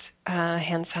right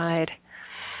hand side.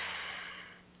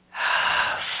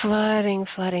 Flooding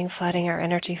our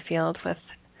energy field with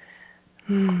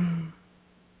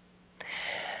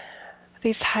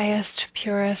these highest,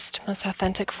 purest, most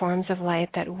authentic forms of light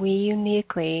that we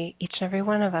uniquely, each and every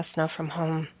one of us, know from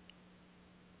home.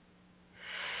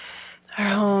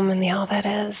 Our home and the all that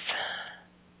is,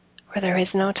 where there is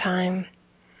no time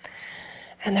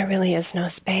and there really is no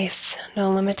space,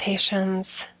 no limitations,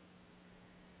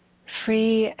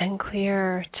 free and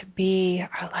clear to be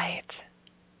our light.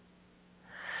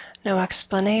 No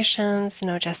explanations,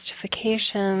 no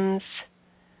justifications,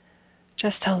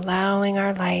 just allowing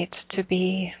our light to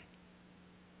be.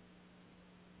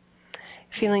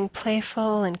 Feeling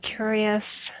playful and curious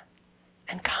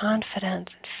and confident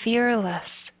and fearless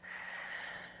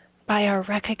by our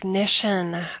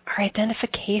recognition, our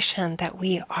identification that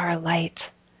we are light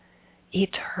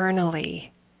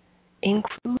eternally,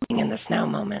 including in this now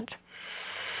moment.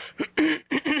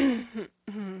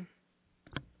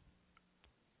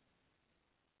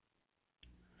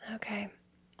 Okay.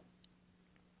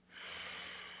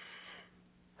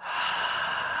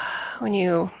 When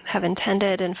you have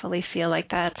intended and fully feel like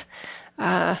that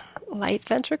light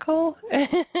ventricle,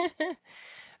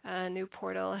 a new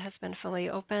portal has been fully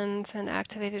opened and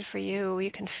activated for you.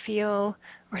 You can feel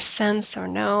or sense or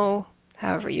know,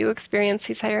 however you experience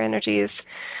these higher energies.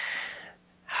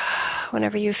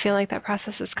 Whenever you feel like that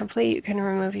process is complete, you can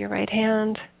remove your right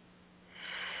hand.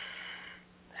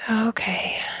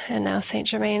 Okay, and now Saint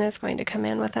Germain is going to come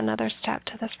in with another step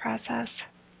to this process.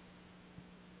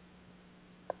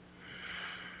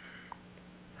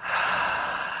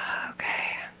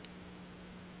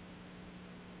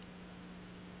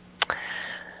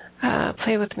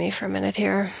 Play with me for a minute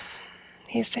here.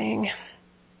 He's saying,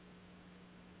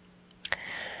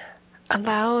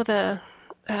 allow the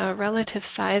relative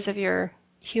size of your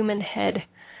human head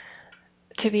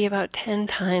to be about 10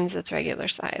 times its regular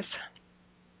size.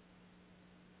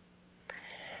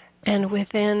 And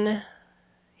within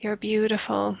your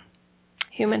beautiful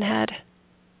human head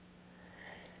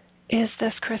is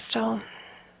this crystal.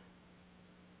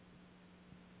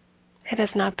 It has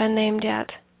not been named yet.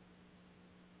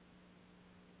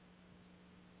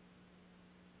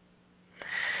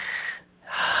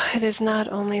 It is not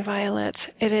only violet,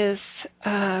 it is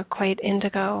quite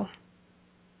indigo.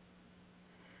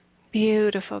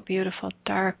 Beautiful, beautiful,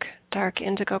 dark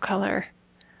indigo color.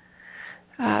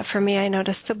 For me, I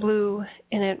noticed the blue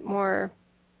in it more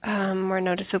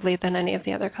noticeably than any of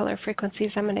the other color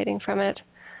frequencies emanating from it.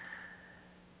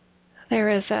 There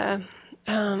is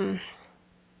an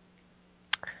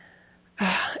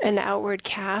outward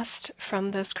cast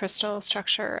from this crystal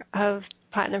structure of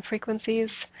platinum frequencies.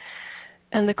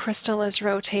 And the crystal is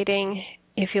rotating,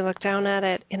 if you look down at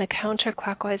it, in a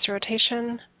counterclockwise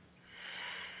rotation.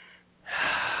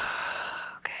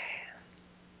 Okay.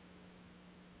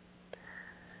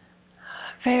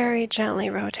 Very gently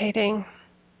rotating.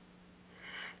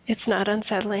 It's not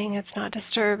unsettling, it's not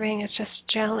disturbing, it's just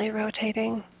gently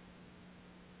rotating.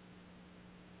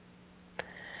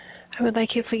 I would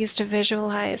like you please to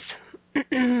visualize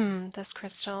this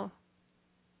crystal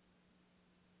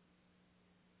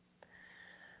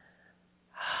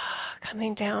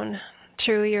coming down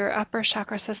through your upper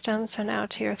chakra system, so now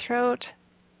to your throat,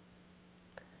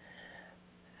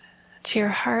 to your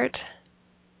heart.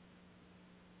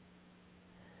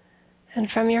 And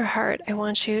from your heart, I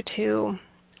want you to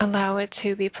allow it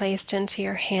to be placed into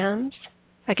your hands.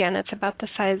 Again, it's about the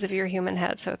size of your human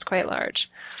head, so it's quite large.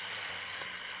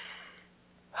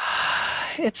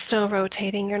 It's still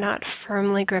rotating. You're not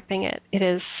firmly gripping it. It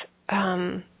is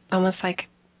almost like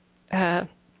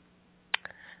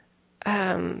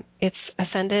it's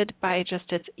ascended by just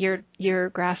you're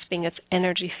grasping its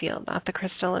energy field, not the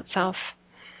crystal itself.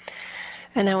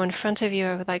 And now in front of you,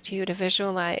 I would like you to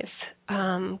visualize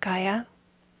Gaia.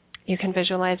 You can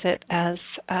visualize it as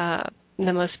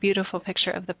the most beautiful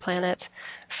picture of the planet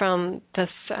from the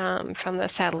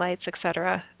satellites,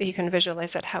 etc. You can visualize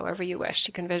it however you wish.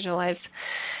 You can visualize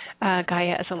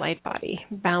Gaia as a light body,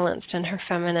 balanced in her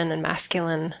feminine and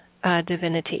masculine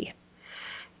divinity.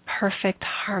 Perfect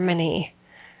harmony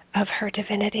of her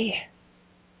divinity.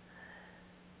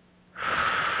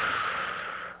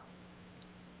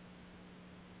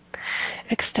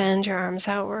 Extend your arms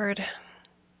outward,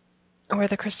 where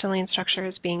the crystalline structure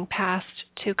is being passed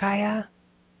to Gaia.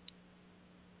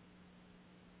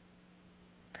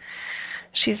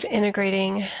 She's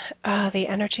integrating the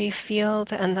energy field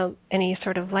and any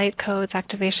sort of light codes,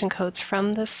 activation codes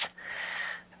from this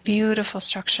beautiful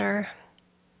structure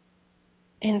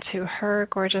into her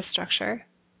gorgeous structure.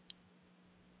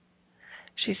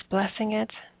 She's blessing it,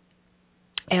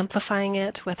 amplifying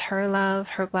it with her love,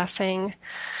 her blessing,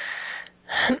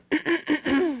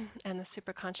 and the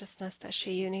super consciousness that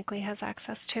she uniquely has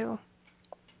access to.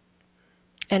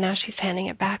 And now she's handing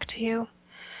it back to you.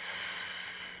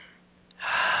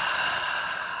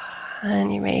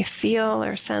 And you may feel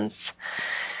or sense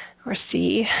or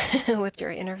see with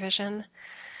your inner vision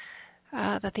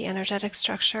that the energetic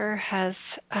structure has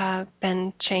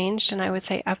been changed, and I would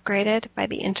say upgraded by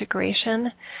the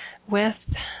integration with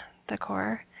the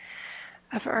core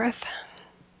of Earth.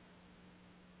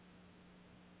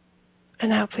 And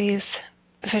now please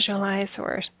visualize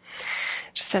or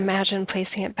just imagine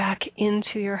placing it back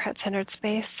into your heart-centered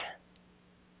space.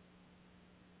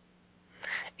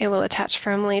 It will attach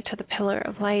firmly to the pillar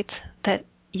of light that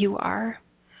you are.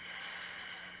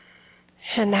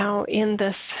 And now in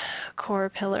this core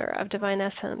pillar of divine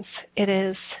essence, it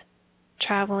is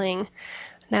traveling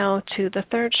now to the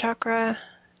third chakra,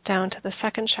 down to the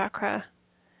second chakra,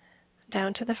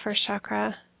 down to the first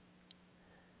chakra,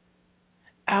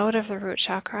 out of the root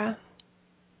chakra,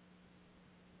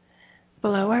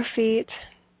 below our feet,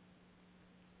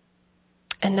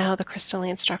 and now the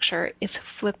crystalline structure is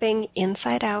flipping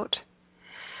inside out.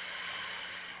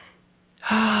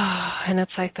 And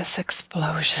it's like this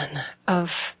explosion of,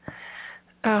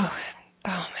 oh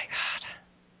my God.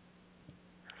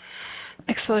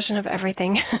 Explosion of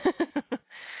everything.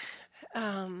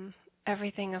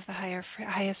 Everything of the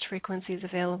highest frequencies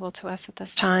available to us at this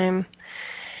time.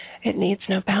 It needs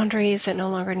no boundaries. It no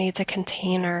longer needs a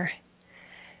container.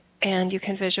 And you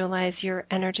can visualize your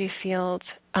energy field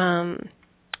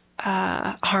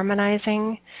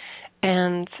harmonizing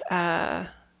and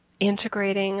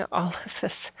integrating all of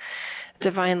this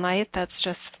divine light that's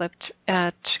just flipped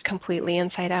completely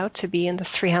inside out to be in this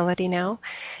reality now.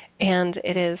 And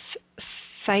it is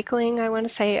cycling, I want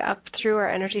to say, up through our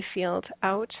energy field,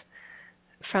 out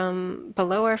from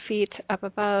below our feet, up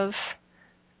above,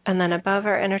 and then above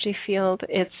our energy field.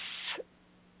 It's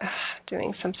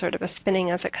doing some sort of a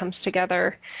spinning as it comes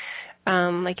together,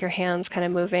 like your hands kind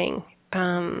of moving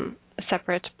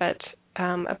separate but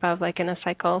above, like in a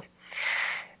cycle.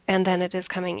 And then it is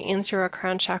coming in through our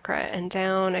crown chakra and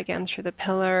down again through the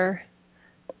pillar,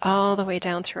 all the way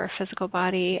down through our physical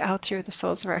body, out through the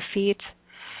soles of our feet.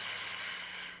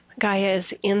 Gaia is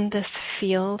in this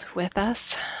field with us.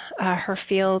 Her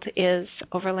field is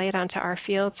overlaid onto our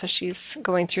field, so she's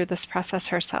going through this process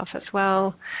herself as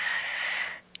well.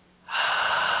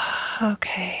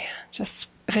 Okay, just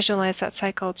visualize that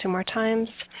cycle 2 more times.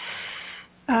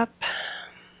 Up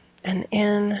and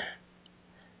in,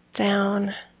 down,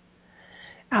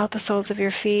 out the soles of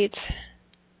your feet.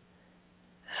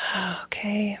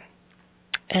 Okay,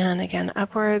 and again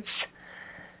upwards,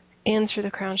 in through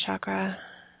the crown chakra,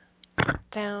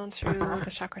 down through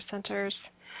the chakra centers,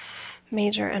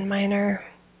 major and minor.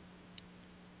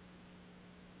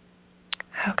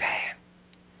 Okay.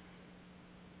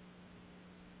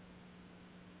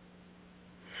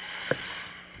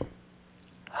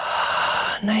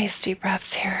 Nice deep breaths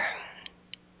here.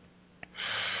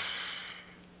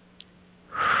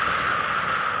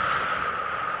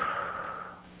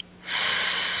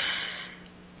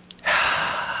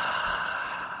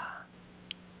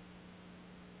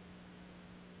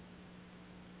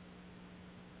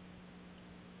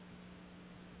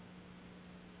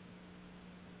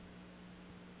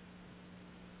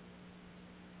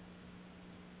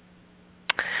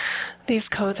 These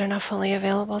codes are not fully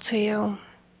available to you.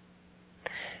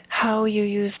 How you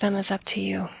use them is up to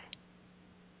you.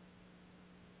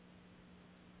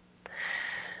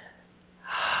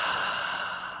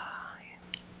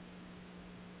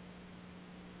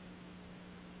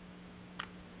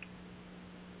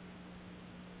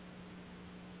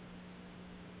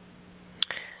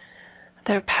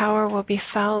 Their power will be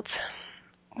felt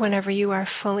whenever you are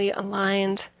fully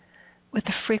aligned with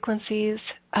the frequencies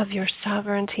of your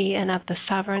sovereignty and of the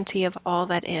sovereignty of all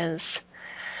that is.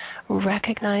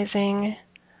 Recognizing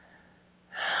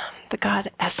the God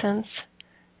essence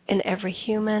in every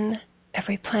human,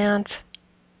 every plant,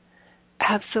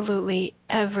 absolutely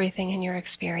everything in your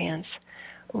experience.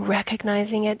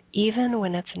 Recognizing it even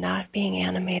when it's not being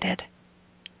animated.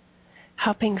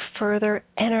 Helping further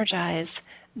energize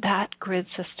that grid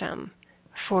system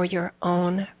for your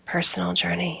own personal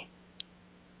journey.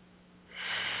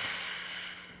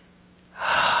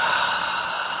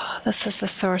 This is the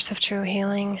source of true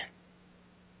healing.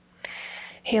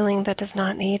 Healing that does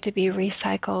not need to be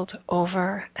recycled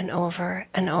over and over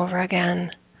and over again,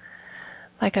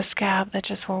 like a scab that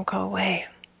just won't go away.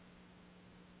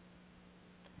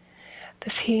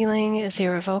 This healing is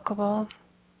irrevocable,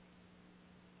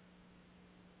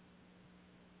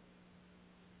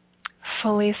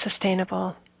 fully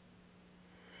sustainable,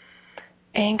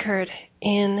 anchored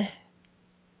in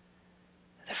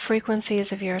the frequencies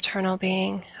of your eternal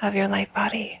being, of your light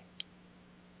body.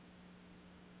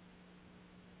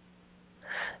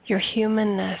 Your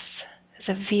humanness is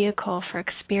a vehicle for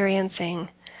experiencing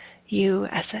you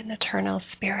as an eternal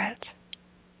spirit.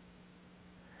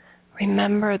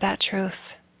 Remember that truth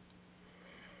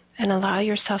and allow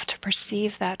yourself to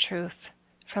perceive that truth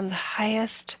from the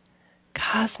highest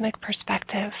cosmic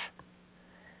perspective,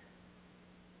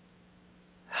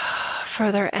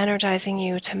 further energizing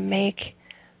you to make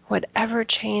whatever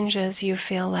changes you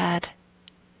feel led.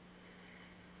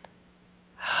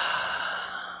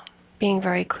 Being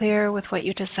very clear with what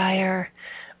you desire,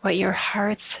 what your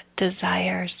heart's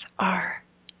desires are,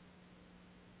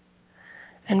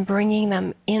 and bringing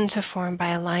them into form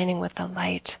by aligning with the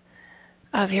light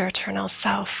of your eternal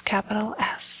self, capital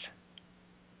S.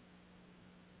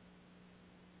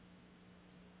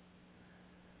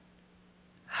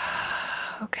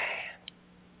 Okay.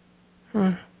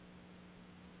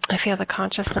 I feel the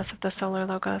consciousness of the solar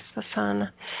logos, the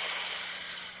sun,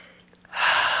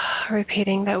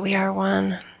 repeating that we are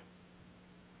one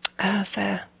as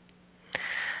a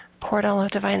portal of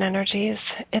divine energies,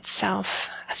 itself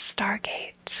a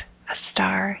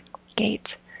stargate,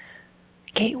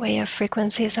 gateway of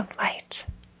frequencies of light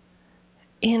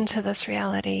into this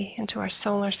reality, into our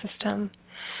solar system,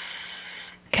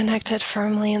 connected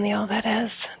firmly in the all that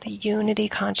is, the unity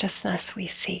consciousness we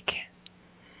seek.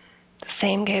 The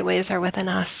same gateways are within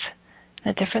us,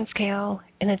 in a different scale,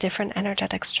 in a different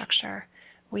energetic structure.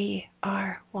 We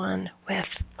are one with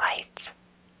light.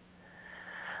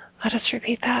 Let us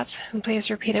repeat that, and please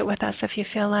repeat it with us if you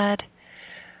feel led.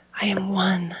 I am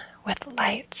one with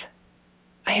light.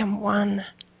 I am one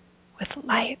with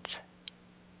light.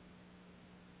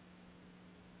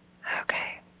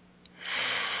 Okay.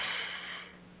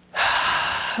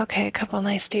 Okay, a couple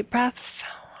nice deep breaths.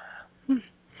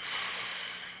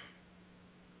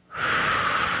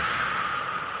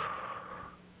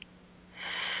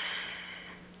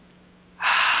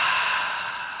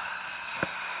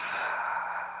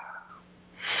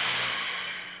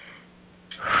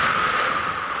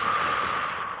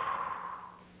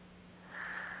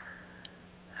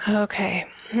 Okay.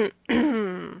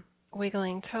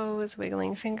 Wiggling toes,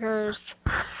 wiggling fingers.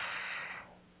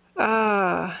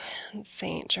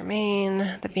 Saint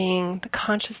Germain, the being, the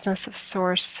consciousness of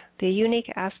Source, the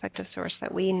unique aspect of Source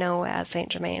that we know as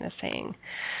Saint Germain is saying.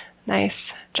 Nice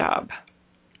job.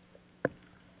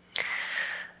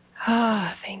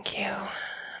 Thank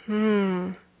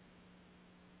you.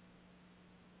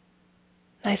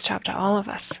 Nice job to all of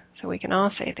us, so we can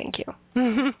all say thank you.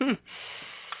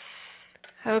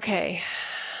 Okay.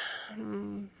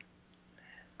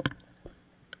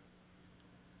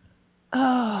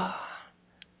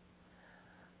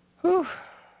 Whew.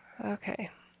 Okay.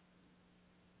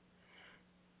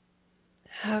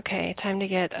 Okay, time to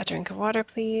get a drink of water,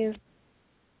 please.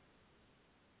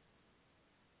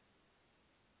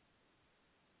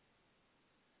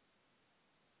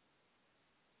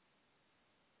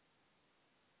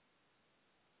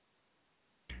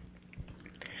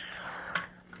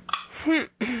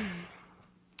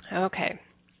 Okay.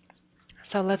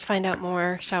 So let's find out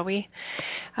more, shall we?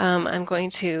 I'm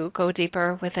going to go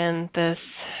deeper within this,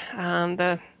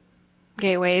 the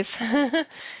gateways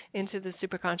into the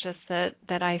superconscious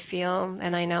that I feel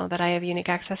and I know that I have unique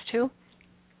access to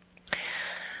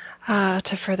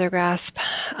further grasp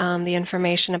the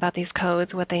information about these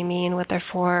codes, what they mean, what they're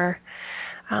for,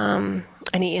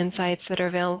 any insights that are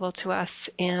available to us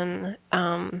in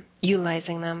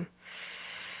utilizing them,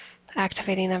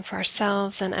 activating them for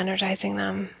ourselves and energizing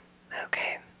them.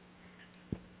 Okay.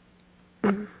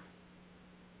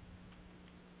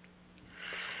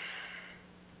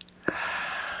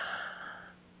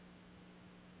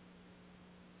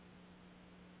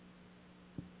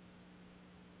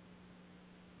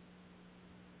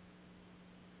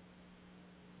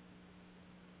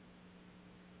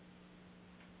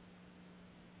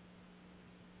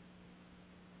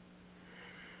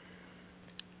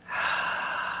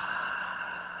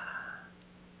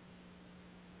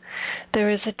 There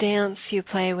is a dance you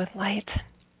play with light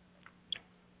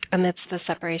amidst the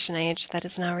separation age that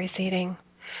is now receding.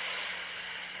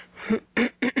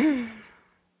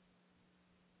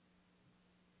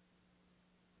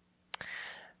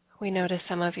 we notice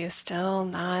some of you still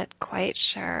not quite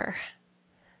sure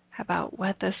about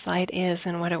what this light is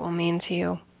and what it will mean to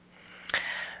you.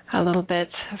 A little bit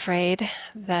afraid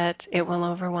that it will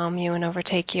overwhelm you and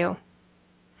overtake you.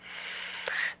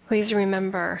 Please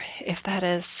remember, if that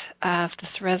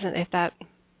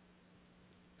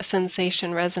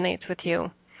sensation resonates with you,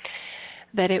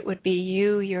 that it would be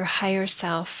you, your higher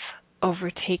self,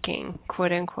 overtaking,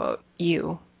 quote unquote,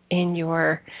 you in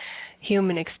your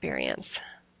human experience.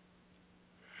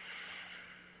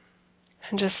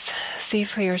 And just see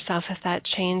for yourself if that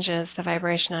changes the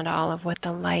vibration at all of what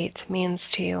the light means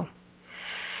to you.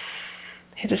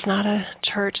 It is not a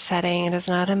church setting. It is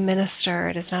not a minister.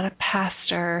 It is not a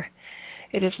pastor.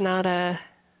 It is not a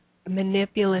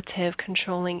manipulative,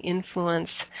 controlling influence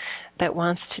that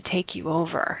wants to take you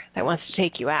over, that wants to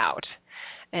take you out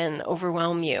and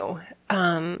overwhelm you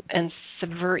and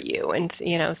subvert you and,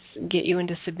 get you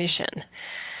into submission.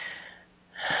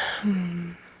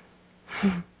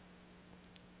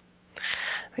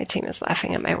 My team is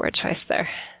laughing at my word choice there.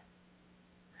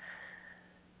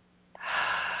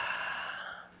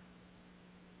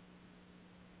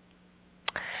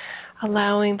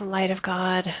 Allowing the light of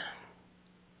God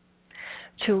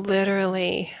to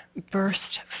literally burst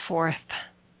forth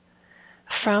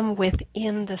from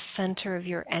within the center of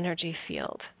your energy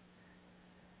field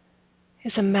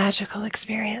is a magical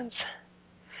experience.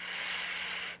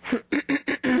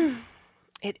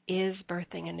 It is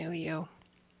birthing a new you.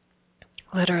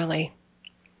 Literally.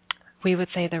 We would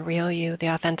say the real you, the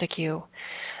authentic you,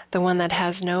 the one that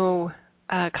has no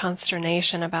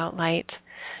consternation about light,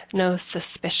 no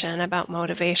suspicion about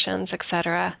motivations,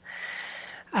 etc.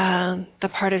 The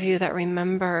part of you that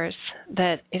remembers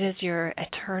that it is your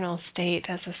eternal state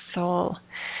as a soul.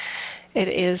 It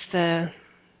is the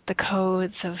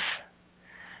codes of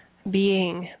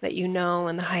being that you know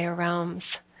in the higher realms,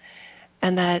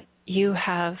 and that you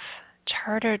have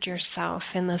chartered yourself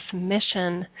in this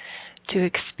mission to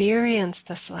experience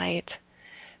this light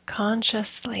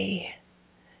consciously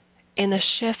in a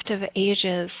shift of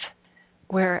ages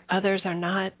where others are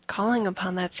not calling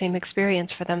upon that same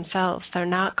experience for themselves. They're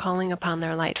not calling upon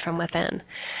their light from within.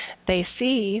 They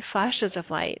see flashes of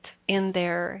light in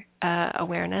their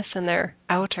awareness and their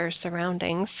outer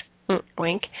surroundings.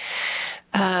 Wink.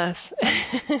 But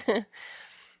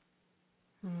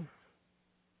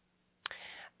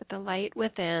the light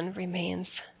within remains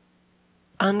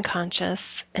unconscious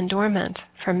and dormant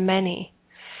for many.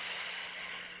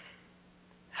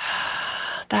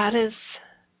 That is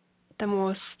the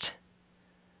most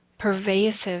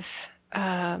pervasive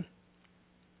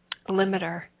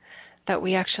limiter that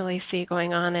we actually see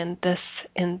going on in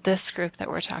this group that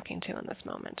we're talking to in this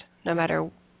moment, no matter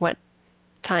what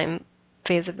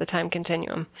phase of the time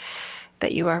continuum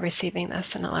that you are receiving this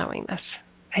and allowing this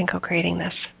and co-creating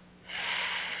this.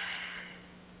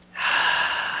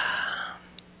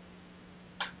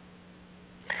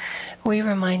 We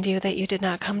remind you that you did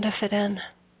not come to fit in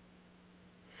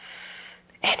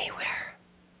anywhere,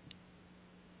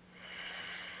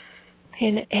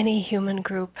 in any human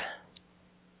group.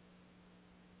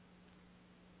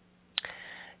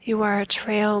 You are a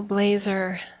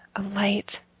trailblazer, a light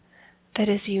that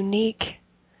is unique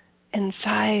in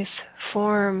size,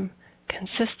 form,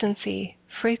 consistency,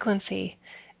 frequency.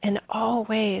 In all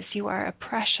ways, you are a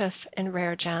precious and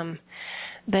rare gem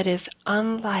that is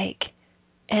unlike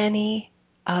any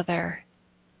other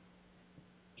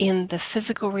in the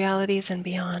physical realities and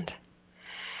beyond.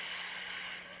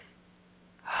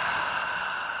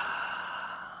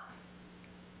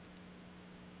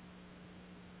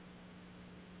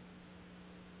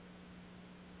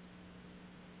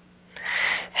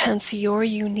 Hence, your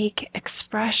unique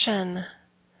expression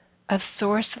of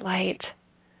source light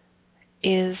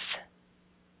is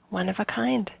one of a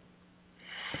kind.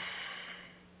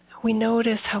 We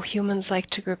notice how humans like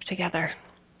to group together.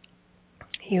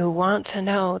 You want to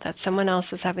know that someone else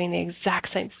is having the exact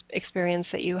same experience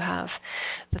that you have,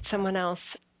 that someone else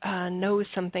knows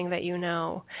something that you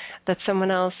know, that someone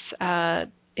else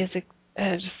just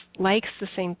likes the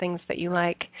same things that you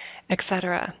like,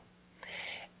 etc.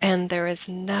 And there is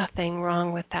nothing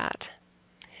wrong with that.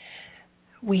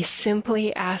 We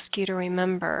simply ask you to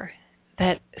remember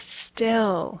that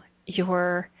still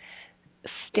your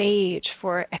stage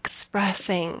for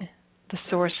expressing the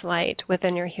source light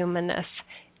within your humanness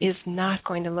is not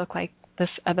going to look like this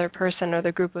other person or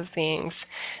the group of beings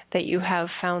that you have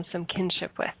found some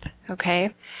kinship with, okay?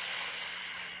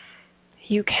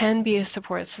 You can be a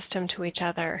support system to each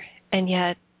other, and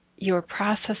yet your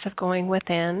process of going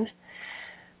within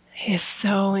is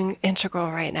so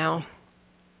integral right now.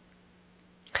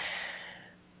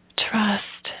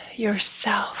 Trust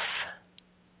yourself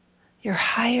your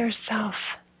higher self.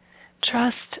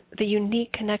 Trust the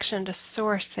unique connection to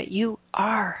Source that you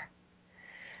are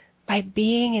by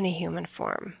being in a human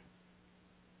form.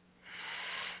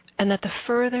 And that the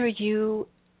further you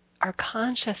are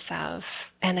conscious of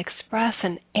and express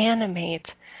and animate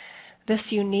this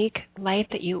unique light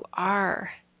that you are,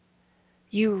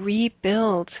 you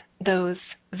rebuild those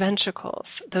ventricles,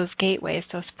 those gateways,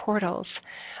 those portals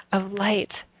of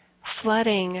light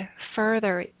flooding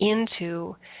further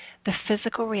into the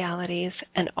physical realities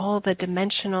and all the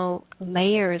dimensional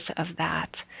layers of that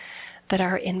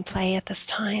are in play at this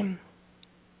time.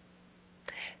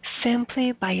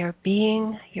 Simply by your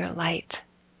being your light.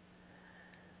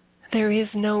 There is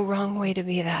no wrong way to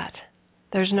be that.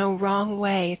 There's no wrong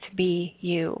way to be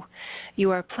you.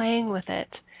 You are playing with it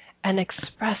and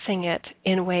expressing it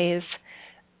in ways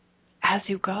as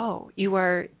you go.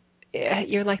 You're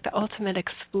like the ultimate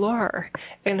explorer,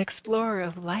 an explorer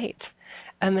of light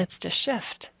amidst a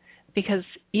shift. Because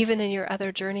even in your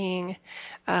other journeying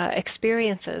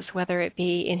experiences, whether it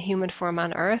be in human form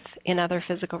on Earth, in other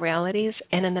physical realities,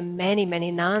 and in the many,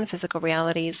 many non-physical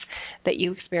realities that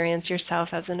you experience yourself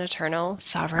as an eternal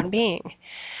sovereign being,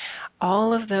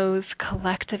 all of those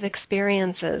collective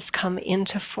experiences come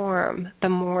into form the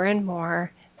more and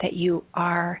more that you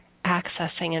are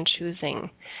accessing and choosing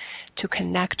to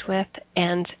connect with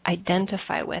and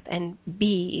identify with and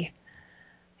be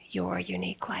your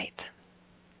unique light.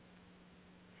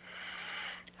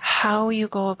 How you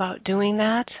go about doing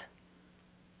that,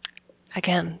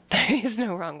 again, there is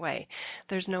no wrong way.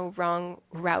 There's no wrong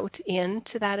route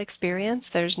into that experience.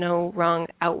 There's no wrong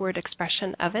outward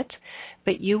expression of it.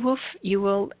 But you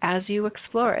will, as you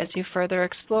explore, as you further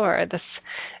explore this,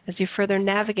 as you further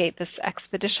navigate this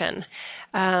expedition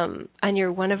on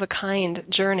your one-of-a-kind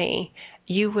journey,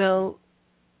 you will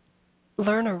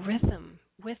learn a rhythm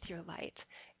with your light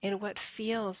in what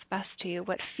feels best to you,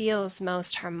 what feels most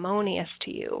harmonious to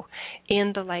you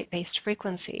in the light-based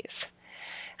frequencies.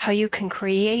 How you can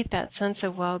create that sense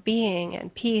of well-being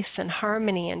and peace and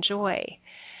harmony and joy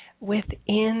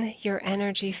within your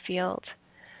energy field,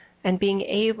 and being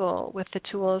able, with the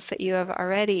tools that you have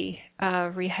already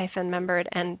re-membered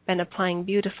and been applying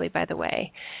beautifully, by the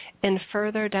way, in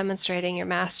further demonstrating your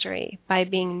mastery by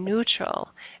being neutral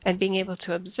and being able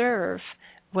to observe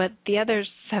what the other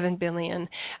 7 billion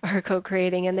are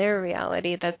co-creating in their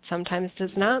reality that sometimes does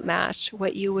not match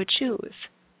what you would choose.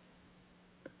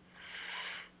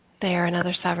 They are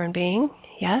another sovereign being,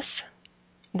 yes.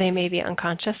 They may be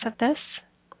unconscious of this,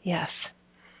 yes.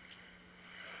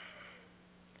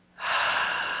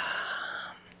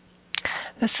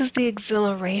 This is the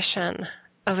exhilaration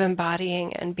of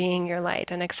embodying and being your light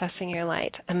and accessing your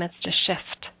light amidst a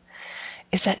shift,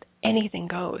 is that anything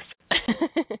goes.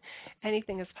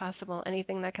 Anything is possible,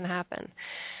 anything that can happen.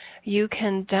 You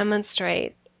can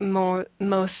demonstrate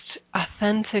most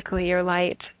authentically your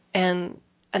light, and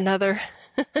another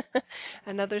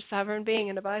sovereign being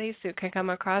in a bodysuit can come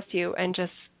across you and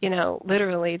just,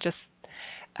 literally just,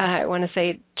 I want to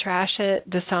say, trash it,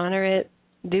 dishonor it,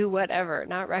 do whatever,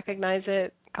 not recognize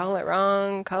it, call it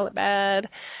wrong, call it bad,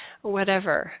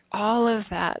 whatever. All of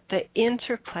that, the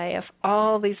interplay of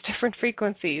all these different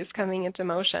frequencies coming into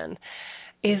motion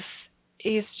is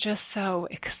just so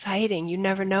exciting. You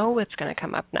never know what's going to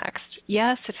come up next.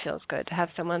 Yes, it feels good to have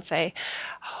someone say,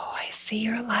 "Oh, I see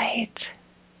your light.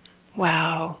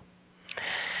 Wow.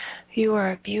 You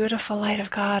are a beautiful light of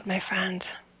God, my friend."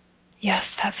 Yes,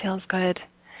 that feels good.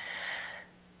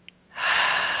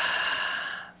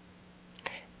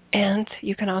 And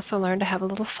you can also learn to have a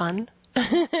little fun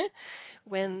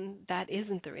when that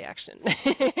isn't the reaction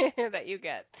that you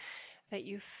get, that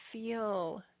you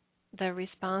feel the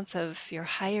response of your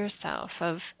higher self,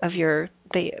 of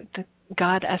the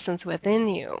God essence within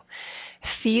you,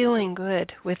 feeling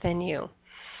good within you.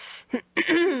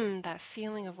 That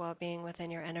feeling of well-being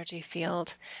within your energy field,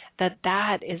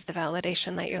 that is the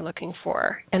validation that you're looking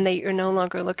for, and that you're no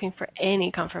longer looking for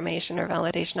any confirmation or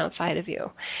validation outside of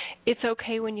you. It's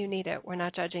okay when you need it. We're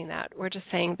not judging that. We're just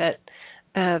saying that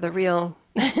the real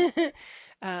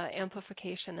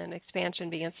amplification and expansion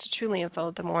begins to truly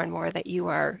unfold the more and more that you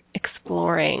are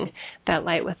exploring that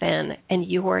light within and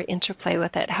your interplay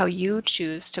with it, how you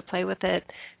choose to play with it,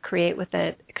 create with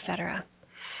it, etc.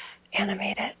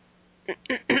 Animate it.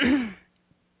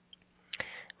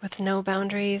 With no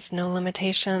boundaries, no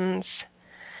limitations,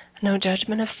 no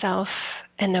judgment of self,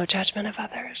 and no judgment of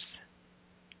others.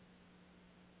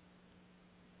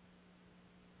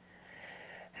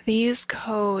 These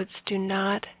codes do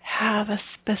not have a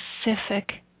specific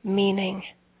meaning.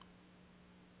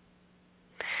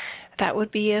 That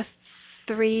would be a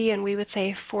 3, and we would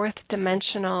say 4th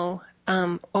dimensional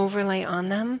overlay on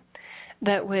them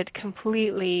that would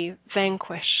completely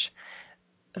vanquish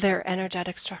their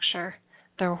energetic structure,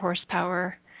 their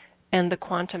horsepower, and the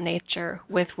quantum nature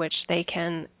with which they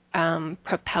can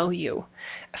propel you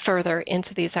further into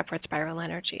these upward spiral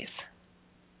energies.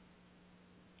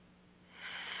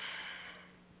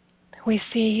 We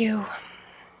see you,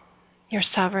 your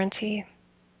sovereignty,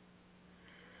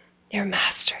 your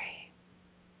mastery.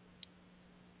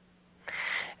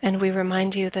 And we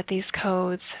remind you that these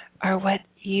codes are what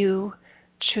you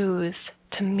choose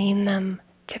to mean them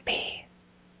to be.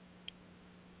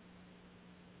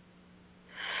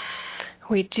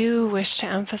 We do wish to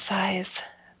emphasize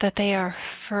that they are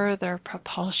further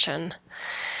propulsion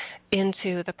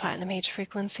into the Platinum Age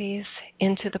frequencies,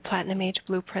 into the Platinum Age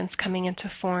blueprints coming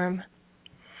into form.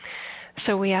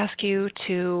 So we ask you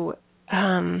to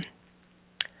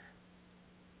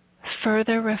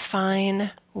further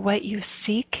refine what you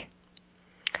seek,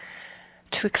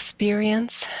 to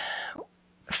experience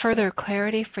further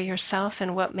clarity for yourself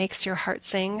and what makes your heart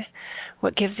sing,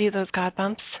 what gives you those God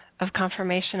bumps of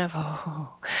confirmation of, oh,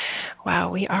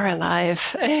 wow, we are alive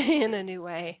in a new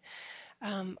way.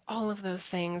 All of those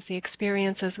things, the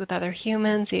experiences with other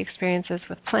humans, the experiences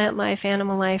with plant life,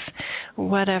 animal life,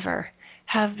 whatever,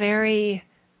 have very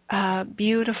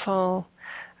beautiful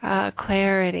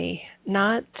clarity,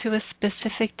 not to a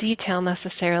specific detail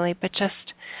necessarily, but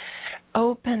just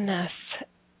openness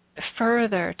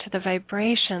further to the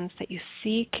vibrations that you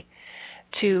seek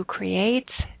to create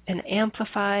and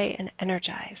amplify and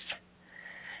energize.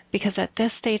 Because at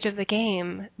this stage of the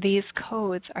game, these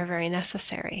codes are very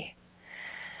necessary.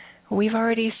 We've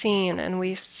already seen, and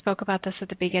we spoke about this at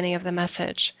the beginning of the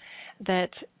message,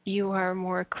 that you are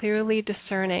more clearly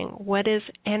discerning what is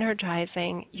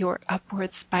energizing your upward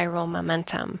spiral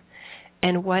momentum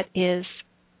and what is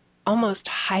almost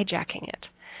hijacking it,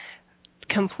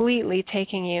 completely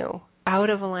taking you out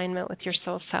of alignment with your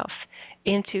soul self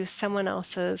into someone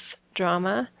else's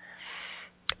drama,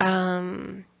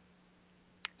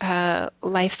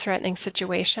 life-threatening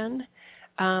situation,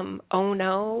 oh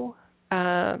no,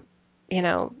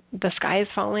 the sky is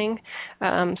falling,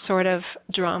 sort of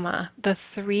drama, the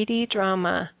 3D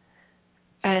drama.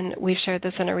 And we've shared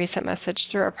this in a recent message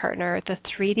through our partner. The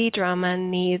 3D drama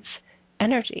needs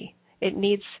energy. It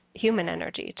needs human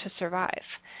energy to survive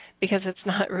because it's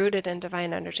not rooted in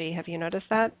divine energy. Have you noticed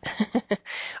that?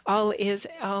 all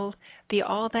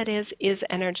that is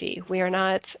energy. We are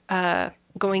not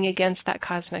going against that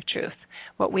cosmic truth.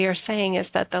 What we are saying is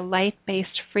that the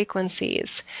light-based frequencies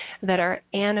that are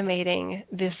animating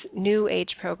this new age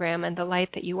program and the light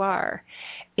that you are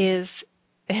is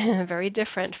very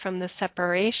different from the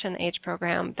separation age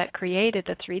program that created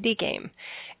the 3D game,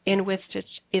 in which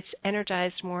it's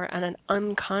energized more on an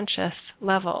unconscious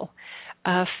level,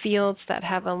 fields that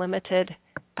have a limited,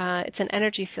 it's an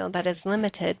energy field that is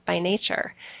limited by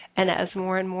nature. And as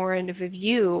more and more of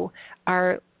you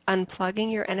are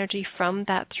unplugging your energy from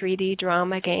that 3D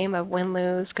drama game of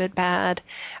win-lose, good, bad,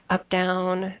 up,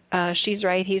 down, she's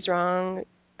right, he's wrong,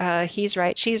 he's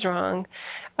right, she's wrong,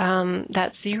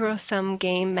 that zero-sum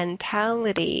game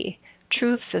mentality,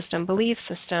 truth system, belief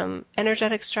system,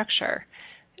 energetic structure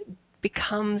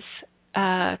becomes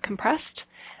compressed,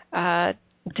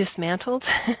 dismantled,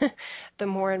 the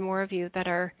more and more of you that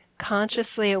are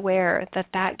consciously aware that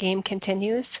that game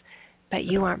continues, but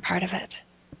you aren't part of it.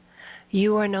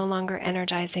 You are no longer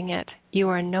energizing it. You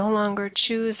are no longer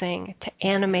choosing to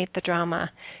animate the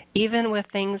drama, even with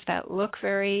things that look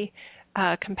very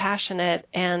compassionate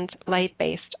and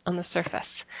light-based on the surface,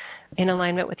 in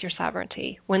alignment with your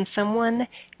sovereignty. When someone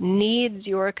needs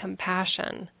your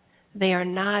compassion, they are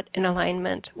not in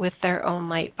alignment with their own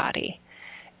light body.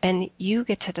 And you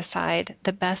get to decide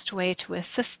the best way to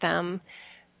assist them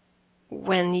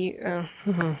when you...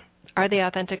 Are they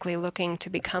authentically looking to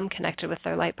become connected with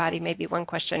their light body? Maybe one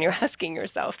question you're asking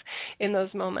yourself in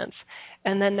those moments.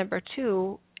 And then number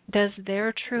two, does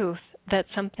their truth that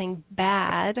something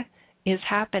bad is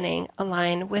happening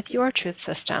align with your truth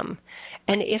system?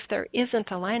 And if there isn't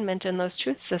alignment in those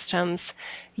truth systems,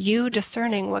 you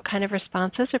discerning what kind of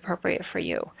response is appropriate for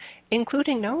you,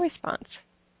 including no response.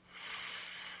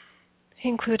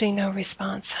 Including no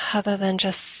response, other than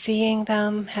just seeing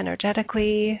them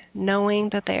energetically,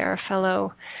 knowing that they are a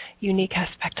fellow unique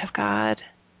aspect of God,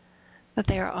 that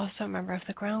they are also a member of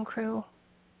the ground crew,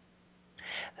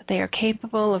 that they are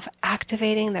capable of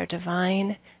activating their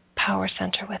divine power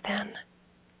center within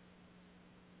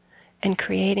and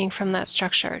creating from that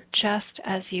structure just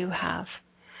as you have.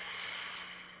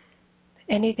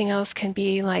 Anything else can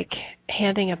be like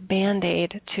handing a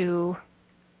Band-Aid to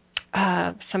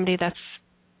somebody that's,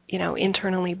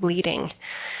 internally bleeding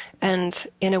and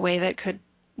in a way that could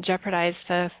jeopardize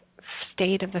the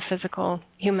state of the physical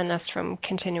humanness from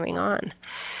continuing on.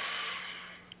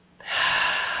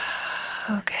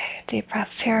 Okay, deep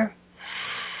breaths here.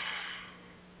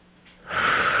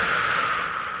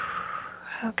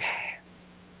 Okay.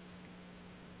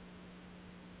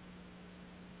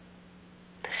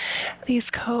 These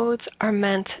codes are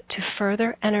meant to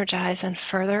further energize and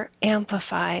further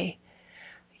amplify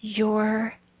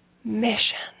your mission,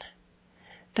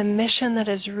 the mission that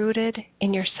is rooted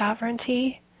in your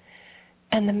sovereignty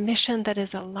and the mission that is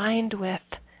aligned with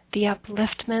the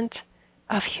upliftment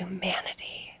of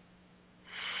humanity.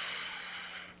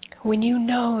 When you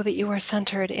know that you are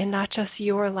centered in not just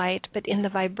your light, but in the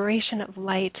vibration of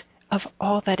light of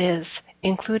all that is,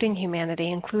 including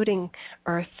humanity, including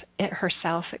Earth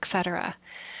herself, etc.,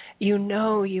 you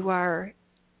know you are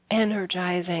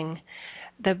energizing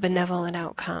the benevolent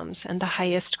outcomes and the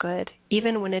highest good,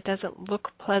 even when it doesn't look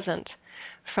pleasant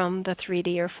from the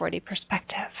 3D or 4D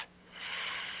perspective.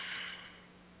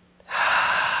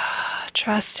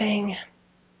 Trusting,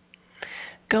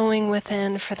 going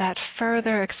within for that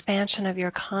further expansion of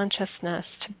your consciousness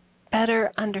to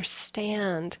better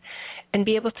understand and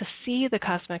be able to see the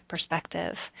cosmic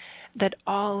perspective that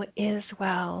all is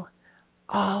well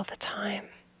all the time.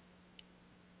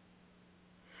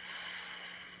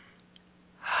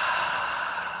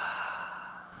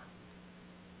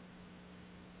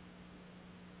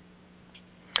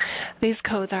 These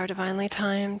codes are divinely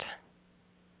timed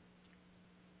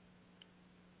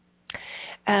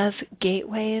as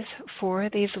gateways for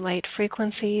these light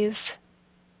frequencies.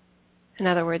 In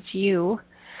other words, you,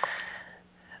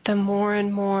 the more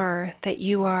and more that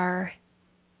you are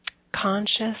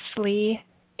consciously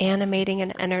animating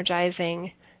and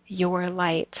energizing your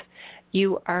light,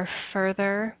 you are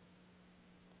further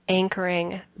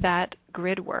anchoring that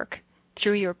grid work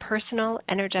through your personal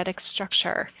energetic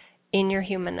structure in your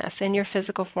humanness, in your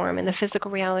physical form, in the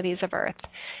physical realities of Earth.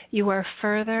 You are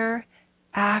further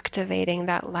activating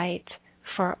that light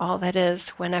for all that is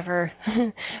whenever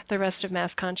the rest of mass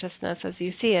consciousness, as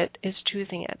you see it, is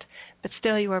choosing it. But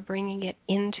still you are bringing it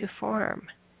into form.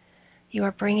 You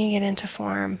are bringing it into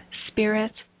form,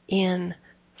 spirit in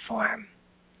form.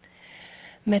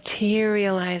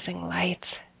 Materializing light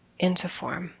into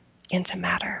form, into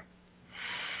matter.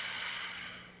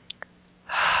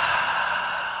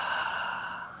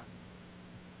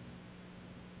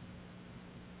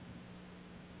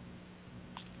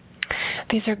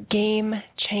 These are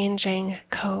game-changing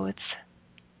codes.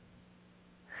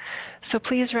 So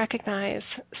please recognize,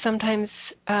 sometimes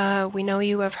we know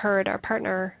you have heard, our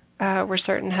partner, we're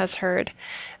certain has heard,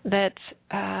 that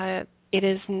it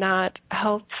is not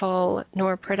helpful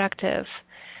nor productive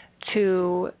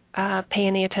to pay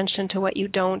any attention to what you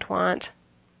don't want.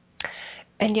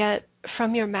 And yet,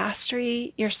 from your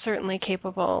mastery, you're certainly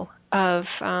capable of,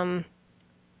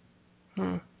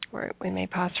 we may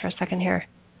pause for a second here.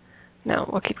 No,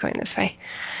 we'll keep going this way.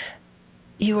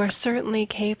 You are certainly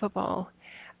capable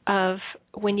of,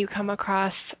 when you come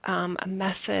across a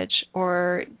message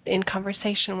or in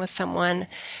conversation with someone,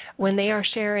 when they are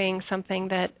sharing something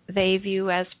that they view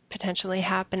as potentially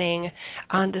happening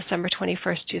on December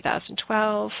 21st,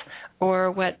 2012,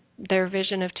 or what their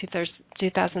vision of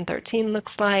 2013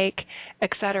 looks like,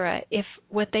 etc. If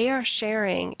what they are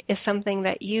sharing is something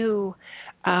that you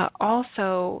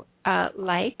also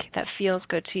like, that feels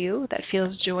good to you, that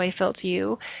feels joy-filled to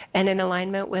you, and in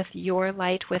alignment with your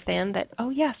light within, that, oh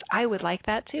yes, I would like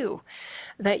that too,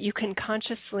 that you can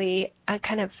consciously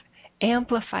kind of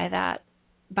amplify that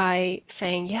by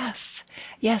saying,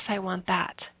 yes, I want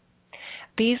that.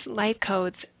 These light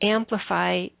codes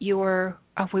amplify your,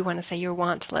 we want to say your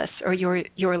want list or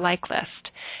your like list.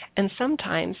 And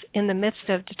sometimes in the midst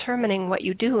of determining what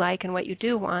you do like and what you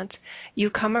do want, you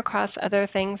come across other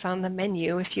things on the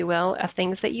menu, if you will, of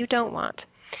things that you don't want.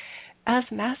 As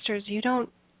masters, you don't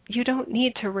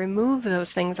need to remove those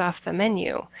things off the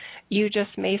menu. You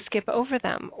just may skip over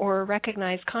them or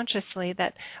recognize consciously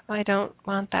that, oh, I don't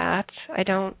want that. I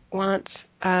don't want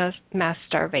mass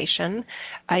starvation.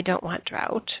 I don't want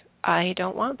drought. I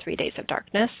don't want 3 days of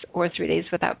darkness or 3 days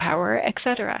without power,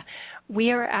 etc.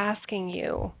 We are asking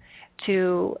you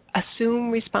to assume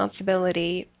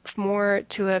responsibility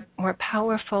to a more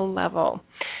powerful level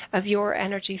of your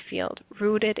energy field,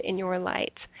 rooted in your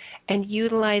light, and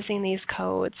utilizing these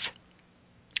codes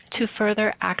to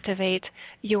further activate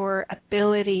your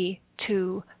ability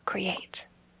to create.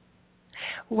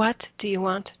 What do you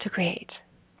want to create?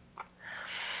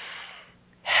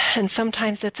 And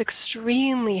sometimes it's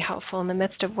extremely helpful in the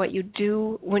midst of what you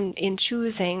do, when in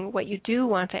choosing what you do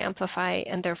want to amplify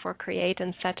and therefore create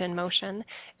and set in motion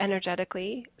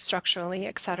energetically, structurally,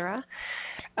 etc.,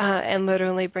 and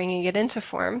literally bringing it into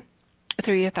form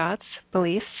through your thoughts,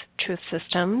 beliefs, truth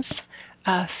systems,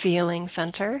 feeling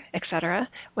center, etc.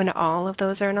 When all of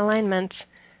those are in alignment,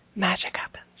 magic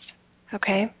happens.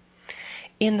 Okay?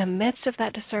 In the midst of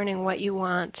that discerning what you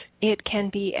want, it can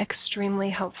be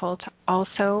extremely helpful to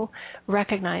also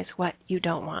recognize what you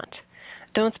don't want.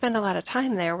 Don't spend a lot of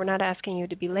time there. We're not asking you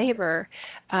to belabor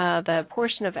the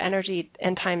portion of energy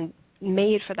and time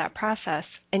made for that process,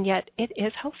 and yet it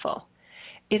is helpful.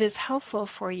 It is helpful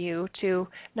for you to,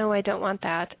 no, I don't want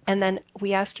that, and then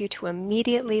we ask you to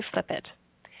immediately flip it.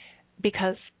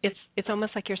 Because it's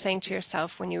almost like you're saying to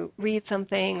yourself when you read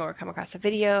something or come across a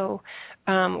video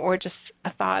or just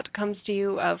a thought comes to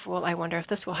you of, well, I wonder if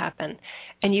this will happen.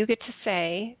 And you get to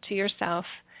say to yourself,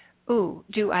 ooh,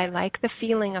 do I like the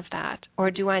feeling of that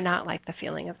or do I not like the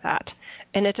feeling of that?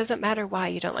 And it doesn't matter why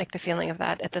you don't like the feeling of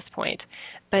that at this point.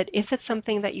 But if it's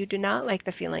something that you do not like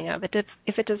the feeling of, if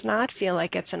it does not feel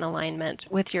like it's in alignment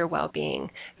with your well-being,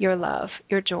 your love,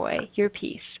 your joy, your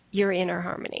peace, your inner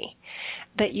harmony,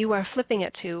 that you are flipping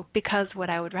it to, because what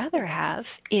I would rather have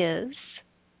is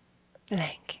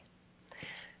blank.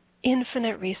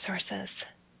 Infinite resources,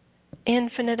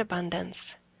 infinite abundance,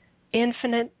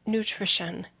 infinite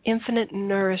nutrition, infinite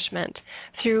nourishment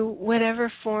through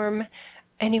whatever form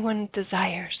anyone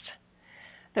desires.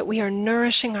 That we are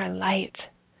nourishing our light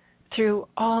through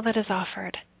all that is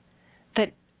offered.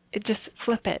 That just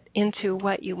flip it into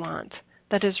what you want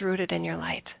that is rooted in your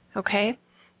light. Okay?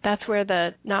 That's where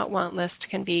the not want list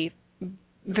can be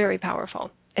very powerful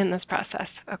in this process.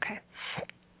 Okay.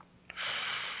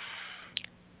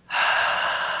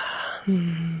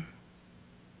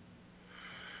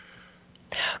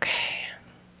 Okay.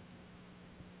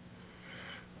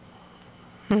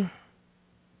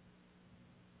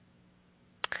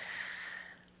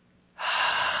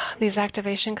 These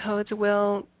activation codes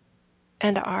will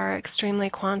and are extremely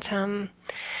quantum.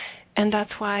 And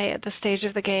that's why at the stage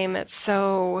of the game it's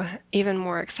so even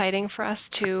more exciting for us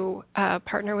to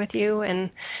partner with you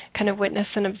and kind of witness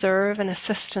and observe and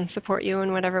assist and support you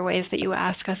in whatever ways that you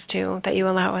ask us to, that you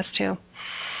allow us to.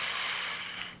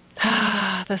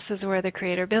 This is where the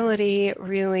creatability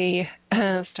really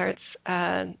starts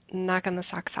knocking the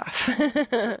socks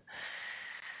off.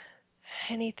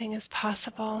 Anything is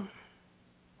possible.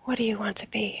 What do you want to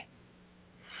be?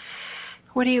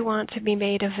 What do you want to be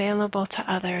made available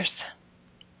to others?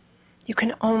 You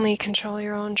can only control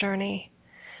your own journey.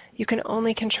 You can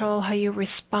only control how you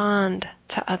respond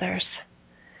to others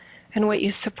and what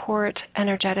you support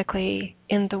energetically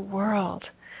in the world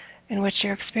in which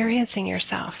you're experiencing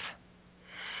yourself.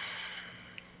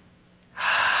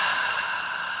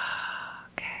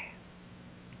 Okay.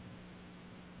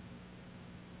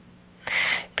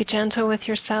 Be gentle with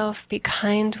yourself. Be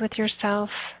kind with yourself.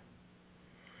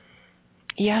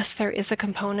 Yes, there is a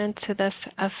component to this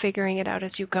of figuring it out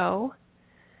as you go,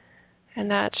 and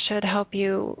that should help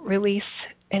you release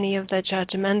any of the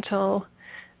judgmental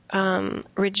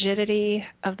rigidity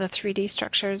of the 3D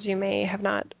structures you may have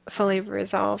not fully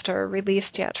resolved or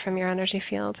released yet from your energy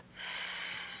field.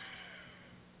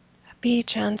 Be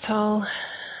gentle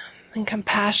and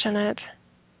compassionate.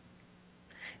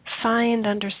 Find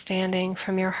understanding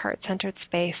from your heart-centered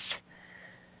space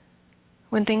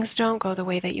when things don't go the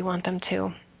way that you want them to,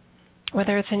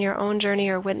 whether it's in your own journey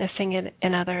or witnessing it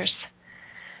in others,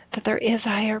 that there is a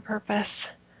higher purpose.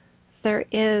 There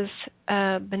is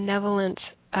a benevolent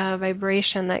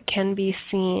vibration that can be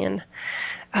seen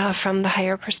from the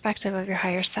higher perspective of your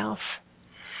higher self.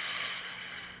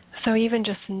 So even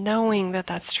just knowing that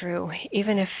that's true,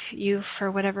 even if you,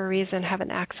 for whatever reason,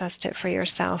 haven't accessed it for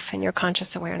yourself in your conscious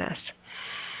awareness,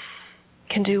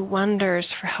 can do wonders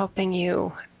for helping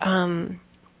you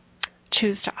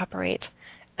choose to operate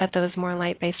at those more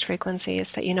light-based frequencies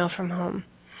that you know from home,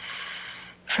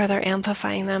 further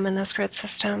amplifying them in this grid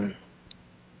system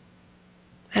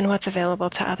and what's available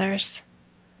to others.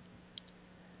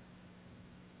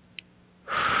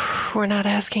 We're not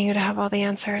asking you to have all the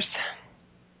answers.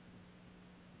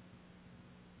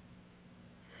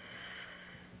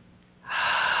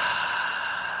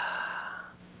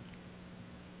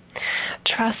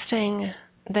 Trusting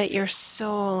that your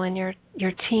soul and your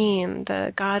team,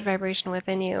 the God vibration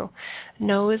within you,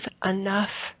 knows enough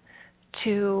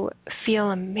to feel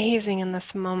amazing in this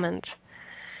moment.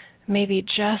 Maybe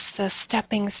just a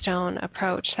stepping stone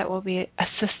approach that will be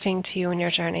assisting to you in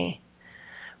your journey.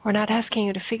 We're not asking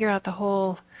you to figure out the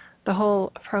whole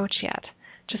approach yet.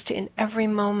 Just in every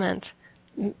moment,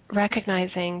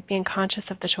 recognizing, being conscious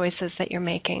of the choices that you're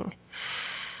making.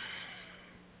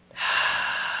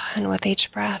 And with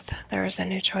each breath, there is a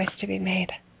new choice to be made.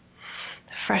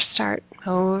 A fresh start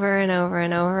over and over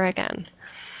and over again.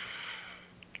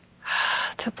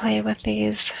 To play with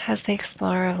these as the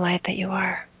explorer of light that you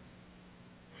are.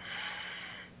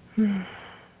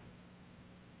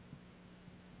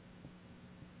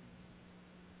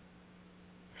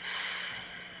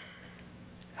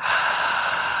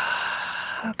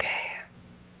 Okay.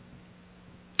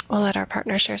 We'll let our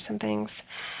partner share some things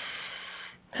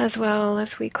as well as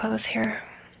we close here.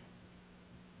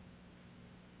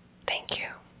 Thank you.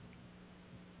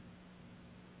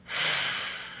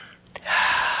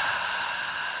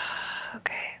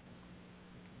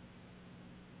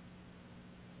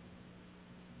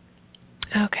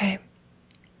 Okay.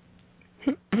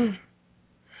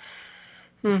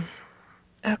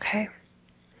 Okay.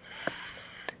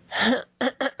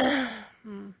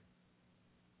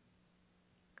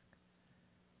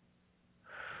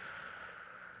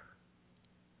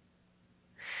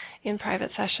 In private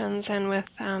sessions and with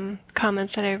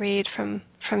comments that I read from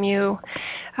you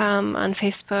on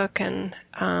Facebook and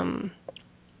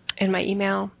in my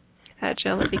email at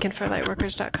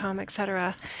jill@beaconforlightworkers.com,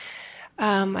 etc.,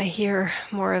 I hear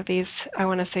more of these, I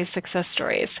want to say, success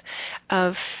stories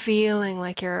of feeling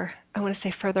like you're, I want to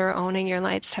say, further owning your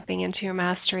light, stepping into your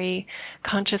mastery,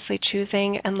 consciously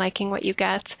choosing and liking what you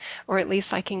get, or at least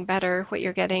liking better what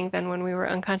you're getting than when we were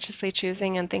unconsciously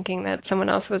choosing and thinking that someone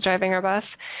else was driving our bus.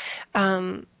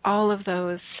 All of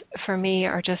those, for me,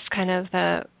 are just kind of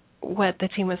what the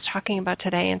team was talking about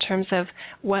today in terms of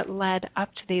what led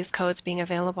up to these codes being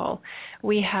available.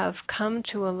 We have come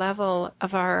to a level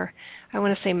of our, I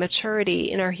want to say,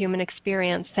 maturity in our human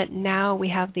experience that now we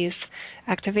have these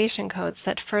activation codes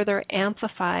that further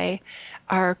amplify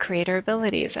our creator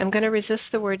abilities. I'm going to resist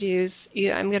the word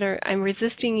I'm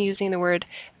resisting using the word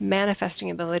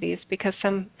manifesting abilities because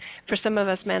for some of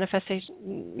us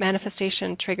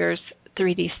manifestation triggers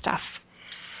 3D stuff.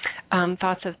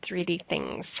 Thoughts of 3D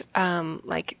things, just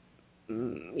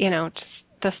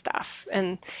the stuff.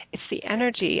 And it's the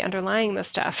energy underlying the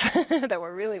stuff that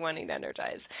we're really wanting to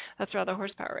energize. That's where all the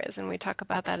horsepower is, and we talk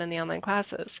about that in the online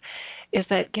classes, is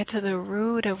that get to the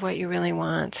root of what you really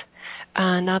want,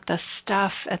 not the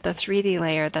stuff at the 3D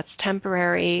layer that's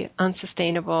temporary,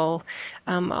 unsustainable,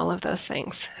 all of those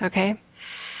things, okay?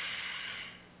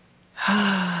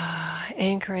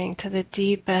 Anchoring to the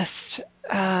deepest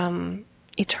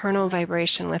eternal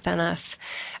vibration within us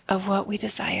of what we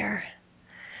desire,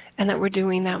 and that we're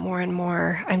doing that more and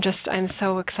more. I'm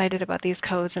so excited about these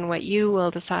codes and what you will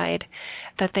decide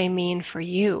that they mean for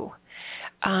you,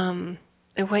 and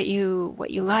what you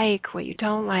like, what you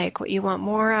don't like, what you want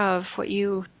more of, what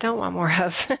you don't want more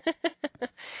of,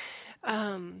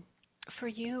 for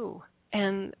you.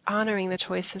 And honoring the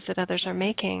choices that others are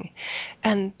making,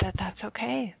 and that's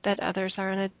okay. That others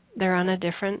are they're on a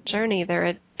different journey.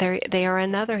 They are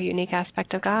another unique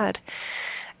aspect of God,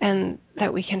 and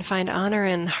that we can find honor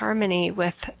and harmony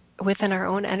within our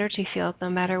own energy field, no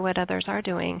matter what others are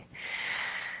doing.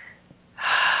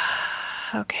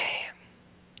 Okay.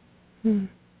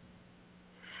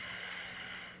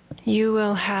 You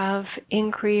will have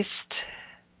increased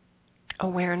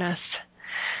awareness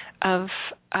of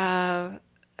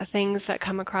things that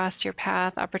come across your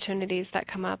path, opportunities that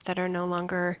come up that are no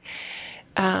longer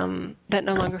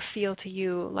feel to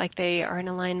you like they are in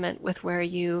alignment with where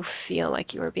you feel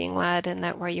like you are being led, and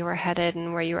that where you are headed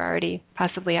and where you are already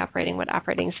possibly operating, what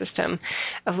operating system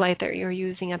of light that you're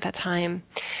using at that time.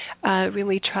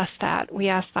 Really trust that. We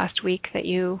asked last week that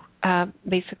you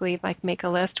basically make a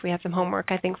list. We have some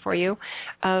homework, I think, for you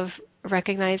of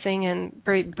recognizing and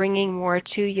bringing more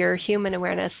to your human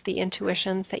awareness the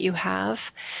intuitions that you have,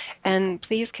 and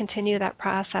please continue that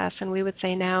process. And we would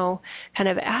say now kind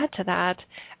of add to that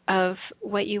of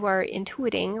what you are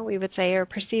intuiting, we would say, or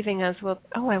perceiving as, well,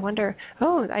 I wonder,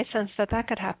 I sense that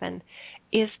could happen.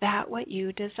 Is that what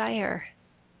you desire?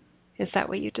 Is that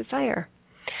what you desire?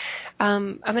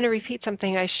 I'm going to repeat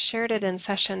something. I shared it in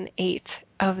session 8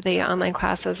 of the online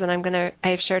classes, and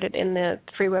I've shared it in the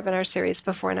free webinar series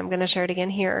before, and I'm going to share it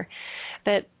again here,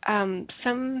 that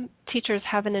some teachers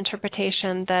have an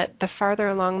interpretation that the farther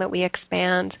along that we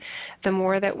expand, the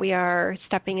more that we are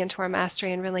stepping into our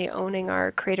mastery and really owning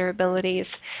our creator abilities,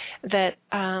 that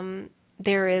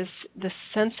there is this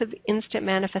sense of instant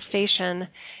manifestation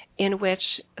in which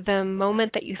the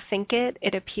moment that you think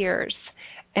it appears.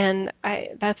 And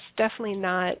that's definitely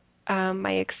not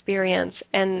my experience,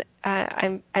 and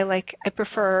I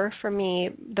prefer, for me,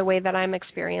 the way that I'm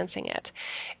experiencing it,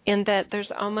 in that there's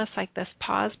almost like this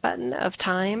pause button of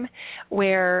time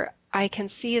where I can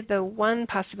see the one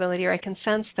possibility, or I can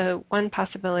sense the one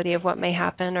possibility of what may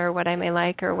happen or what I may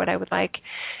like or what I would like.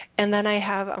 And then I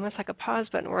have almost like a pause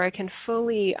button where I can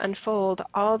fully unfold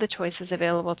all the choices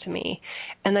available to me.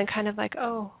 And then kind of like,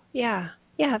 oh, yeah,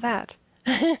 that.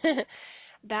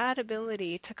 That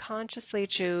ability to consciously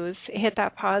choose, hit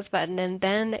that pause button, and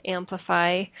then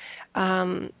amplify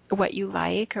what you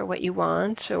like or what you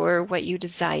want or what you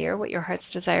desire, what your heart's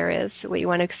desire is, what you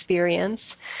want to experience,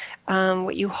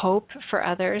 what you hope for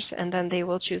others, and then they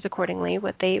will choose accordingly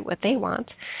what they want.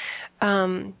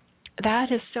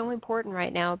 That is so important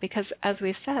right now because, as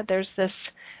we've said, there's this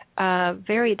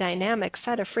very dynamic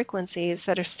set of frequencies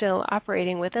that are still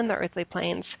operating within the earthly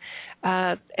planes,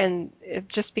 and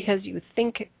just because you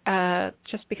think a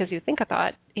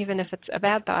thought, even if it's a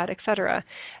bad thought, etc.,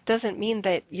 doesn't mean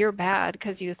that you're bad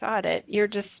because you thought it. You're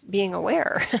just being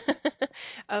aware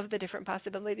of the different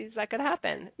possibilities that could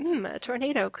happen. A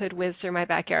tornado could whiz through my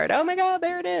backyard. Oh my God,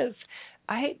 there it is.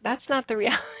 That's not the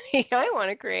reality I want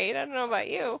to create. I don't know about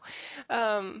you.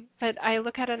 But I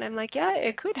look at it and I'm like, yeah,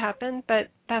 it could happen, but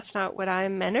that's not what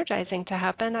I'm energizing to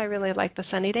happen. I really like the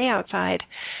sunny day outside,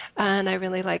 and I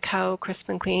really like how crisp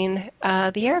and clean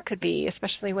the air could be,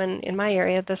 especially when in my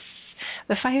area the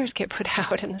fires get put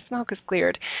out and the smoke is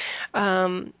cleared.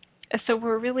 So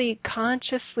we're really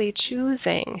consciously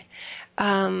choosing,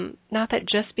 not that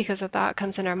just because a thought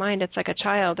comes in our mind, it's like a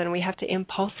child and we have to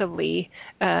impulsively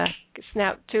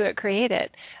snap to it, create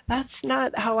it. That's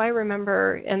not how I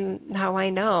remember and how I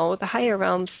know the higher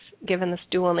realms, given this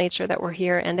dual nature that we're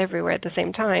here and everywhere at the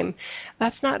same time.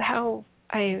 That's not how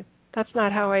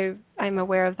I'm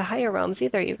aware of the higher realms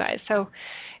either, you guys. So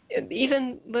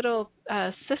even little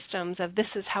systems of this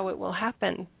is how it will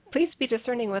happen, please be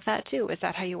discerning with that too. Is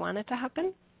that how you want it to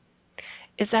happen?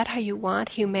 Is that how you want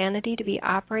humanity to be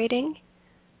operating,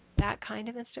 that kind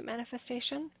of instant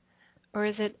manifestation? Or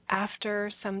is it after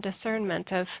some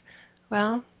discernment of,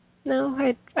 well, no,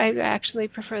 I actually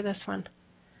prefer this one.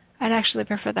 I'd actually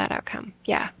prefer that outcome.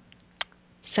 Yeah.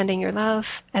 Sending your love,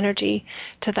 energy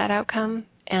to that outcome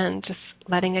and just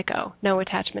letting it go. No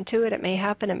attachment to it. It may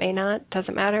happen, it may not.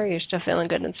 Doesn't matter. You're still feeling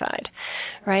good inside,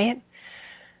 right?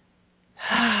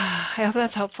 I hope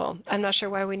that's helpful. I'm not sure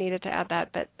why we needed to add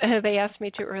that, but they asked me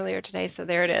to earlier today, so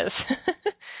there it is.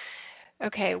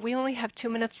 Okay, we only have 2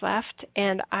 minutes left,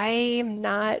 and I'm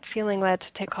not feeling led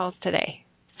to take calls today.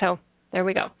 So there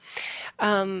we go.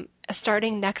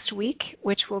 Starting next week,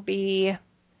 which will be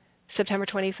September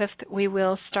 25th, we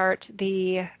will start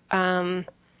the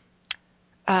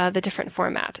different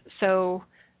format. So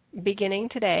beginning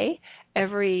today, as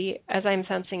I'm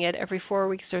sensing it, every 4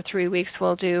 weeks or 3 weeks,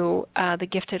 we'll do the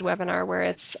gifted webinar where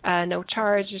it's no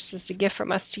charge. It's just a gift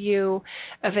from us to you,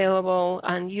 available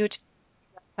on YouTube.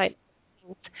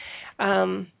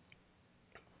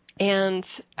 And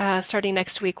starting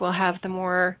next week, we'll have the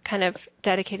more kind of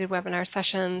dedicated webinar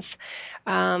sessions.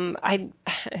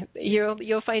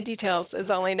 You'll find details, is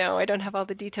all I know. I don't have all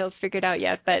the details figured out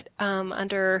yet, but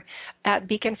at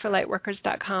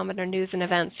beaconforlightworkers.com under news and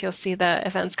events, you'll see the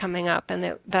events coming up,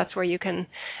 and that's where you can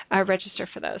register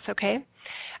for those, okay?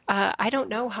 I don't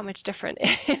know how much different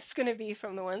it's going to be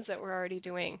from the ones that we're already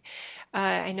doing.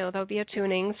 I know there'll be a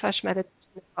tuning/meditation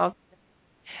involved.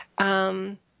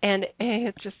 And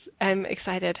it's just, I'm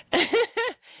excited.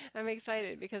 I'm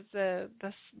excited because the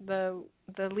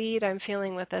lead I'm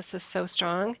feeling with this is so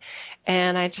strong,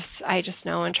 and I just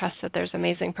know and trust that there's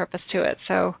amazing purpose to it.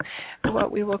 So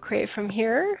what we will create from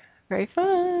here, very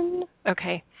fun.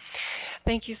 Okay.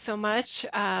 Thank you so much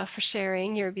for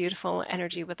sharing your beautiful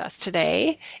energy with us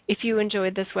today. If you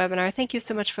enjoyed this webinar, thank you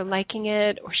so much for liking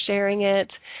it or sharing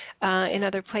it in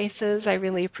other places. I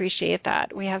really appreciate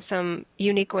that. We have some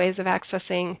unique ways of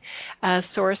accessing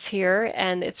Source here,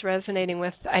 and it's resonating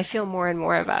with, I feel, more and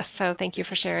more of us. So thank you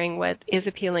for sharing what is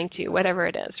appealing to you, whatever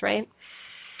it is, right?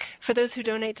 For those who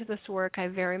donate to this work, I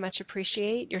very much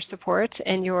appreciate your support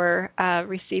and your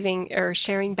receiving or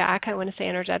sharing back, I want to say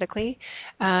energetically.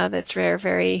 That's very,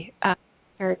 very,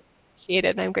 very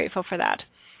appreciated, and I'm grateful for that.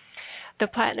 The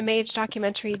Platinum Age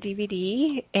documentary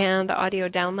DVD and the audio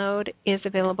download is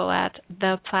available at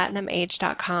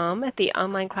theplatinumage.com at the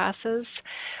online classes.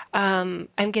 I'm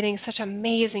getting such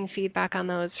amazing feedback on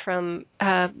those from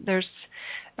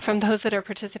those that are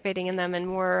participating in them and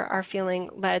more are feeling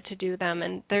led to do them.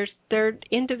 And they're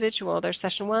individual. There's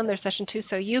session 1, there's session 2,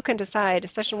 so you can decide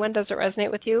if session 1 doesn't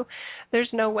resonate with you. There's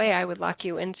no way I would lock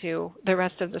you into the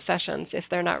rest of the sessions if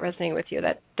they're not resonating with you.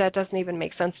 That doesn't even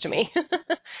make sense to me.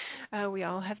 We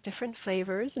all have different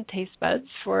flavors and taste buds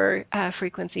for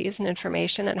frequencies and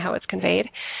information and how it's conveyed.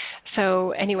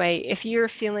 So anyway, if you're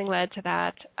feeling led to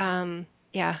that,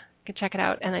 you can check it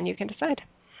out and then you can decide.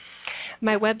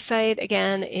 My website,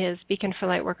 again, is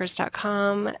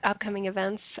beaconforlightworkers.com. Upcoming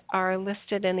events are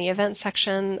listed in the event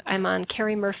section. I'm on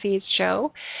Carrie Murphy's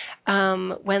show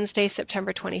Wednesday,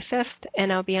 September 25th,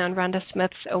 and I'll be on Rhonda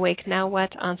Smith's Awake Now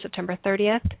What on September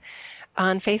 30th.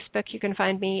 On Facebook, you can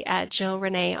find me at Jill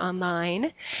Renee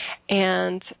Online,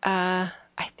 and I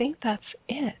think that's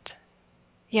it.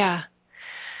 Yeah.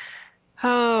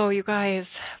 Oh, you guys,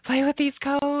 play with these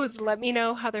codes. Let me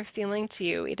know how they're feeling to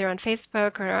you, either on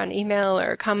Facebook or on email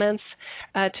or comments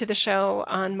to the show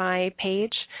on my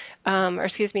page, on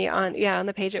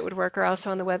the page it would work, or also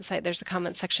on the website there's a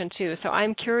comment section too. So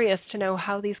I'm curious to know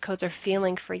how these codes are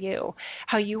feeling for you,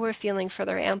 how you are feeling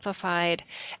further amplified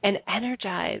and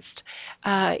energized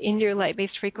in your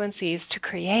light-based frequencies to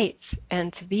create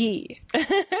and to be.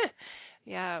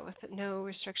 Yeah, with no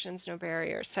restrictions, no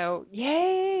barriers. So,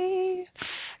 yay!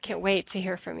 Can't wait to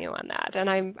hear from you on that. And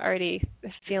I'm already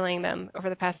feeling them over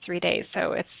the past 3 days.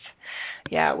 So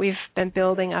we've been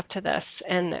building up to this.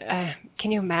 And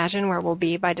can you imagine where we'll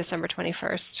be by December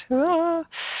 21st? Ah,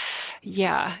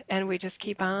 yeah, and we just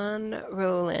keep on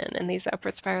rolling in these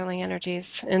upward spiraling energies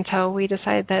until we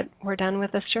decide that we're done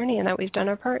with this journey and that we've done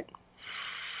our part.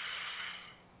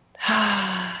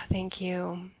 Thank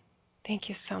you. Thank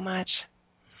you so much.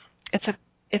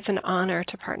 It's an honor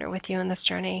to partner with you in this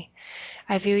journey.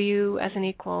 I view you as an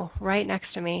equal right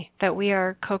next to me, that we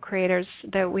are co-creators,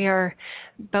 that we are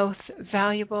both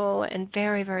valuable and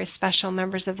very, very special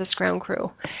members of this ground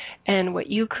crew. And what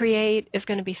you create is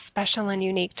going to be special and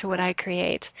unique to what I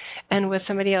create and what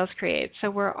somebody else creates. So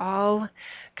we're all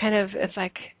it's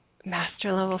like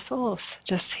master level souls,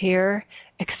 just here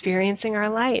experiencing our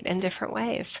light in different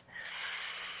ways.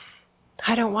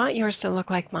 I don't want yours to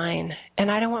look like mine, and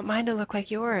I don't want mine to look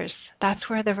like yours. That's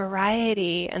where the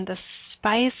variety and the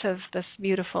spice of these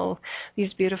beautiful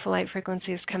light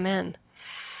frequencies come in.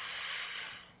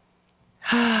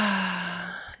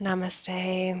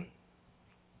 Namaste.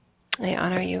 I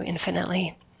honor you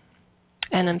infinitely,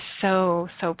 and I'm so,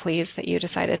 so pleased that you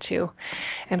decided to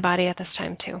embody at this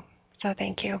time too. So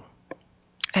thank you,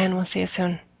 and we'll see you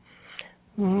soon.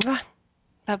 Mwah.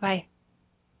 Bye-bye.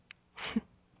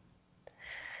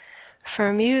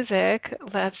 For music,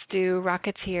 let's do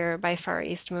Rocketeer by Far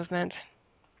East Movement.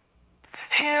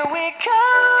 Here we go,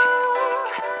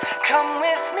 come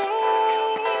with me.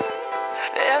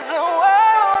 There's a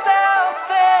world out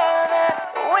there that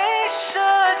we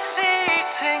should see.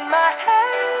 Take my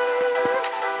hand,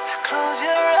 close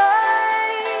your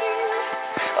eyes.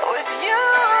 With you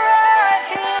right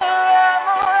here,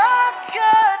 I'm a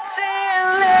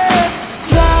rocketeer.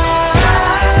 Let's fly.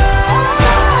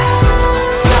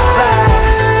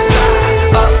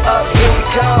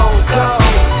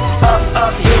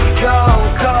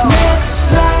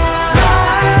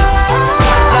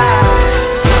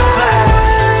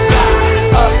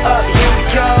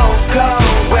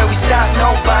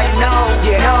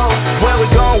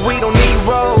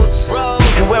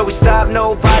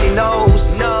 Nobody knows.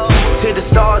 To the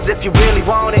stars if you really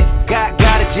want it. Got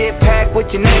a jet pack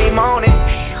with your name on it.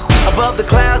 Above the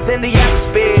clouds in the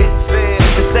atmosphere.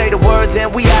 Just say the words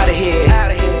and we out of here.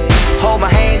 Hold my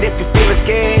hand if you're feeling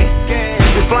scared.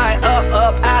 Just flying up,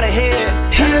 out of here.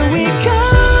 Here we go.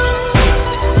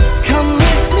 Come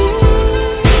with me.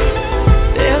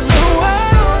 There's a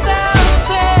world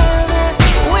out there that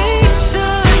we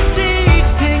should see.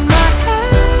 Take my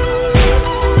hand.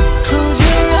 Close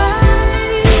your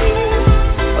eyes.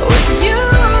 With you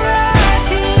right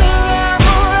here, I'm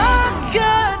a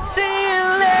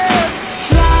rocketeer. Let's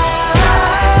fly.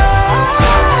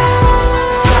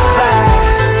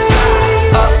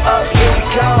 Up, here we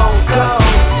go.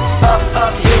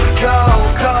 Up, here we go. Let's fly.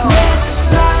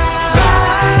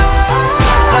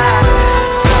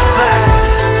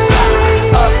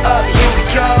 Up,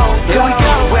 here we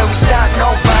go. Where we stop,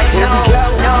 nobody knows.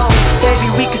 No, baby,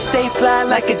 we can stay fly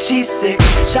like a G6.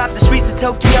 Shop the streets of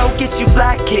Tokyo, get you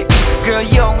fly kick. Girl,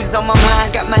 you always on my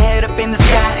mind. Got my head up in the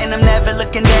sky and I'm never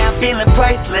looking down, feeling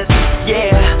priceless.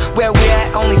 Yeah, where we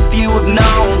at, only few have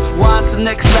known. Want some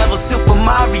next level Super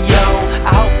Mario.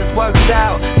 I hope this works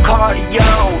out,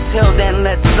 cardio. Till then,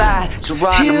 let's fly,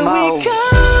 Geronimo. Here we go,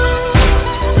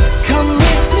 come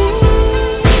with me.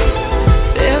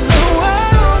 There's a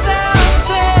world out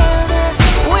there that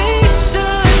we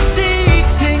should see.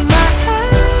 Take my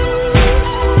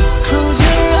hand, close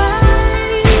your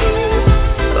eyes.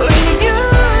 With you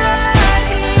right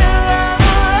here, I'm a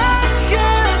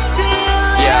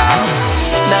rocketeer.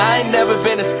 Yeah, now I ain't never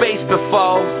been in space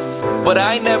before, but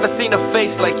I ain't never seen a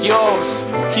face like yours.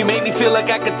 You made me feel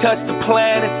like I could touch the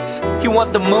planets. You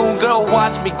want the moon, girl,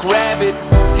 watch me grab it.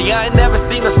 See, I ain't never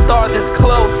seen a star this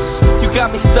close. You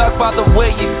got me stuck by the way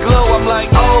you glow. I'm like,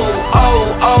 oh, oh,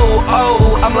 oh,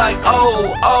 oh. I'm like,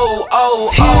 oh, oh, oh,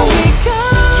 oh. Here we go.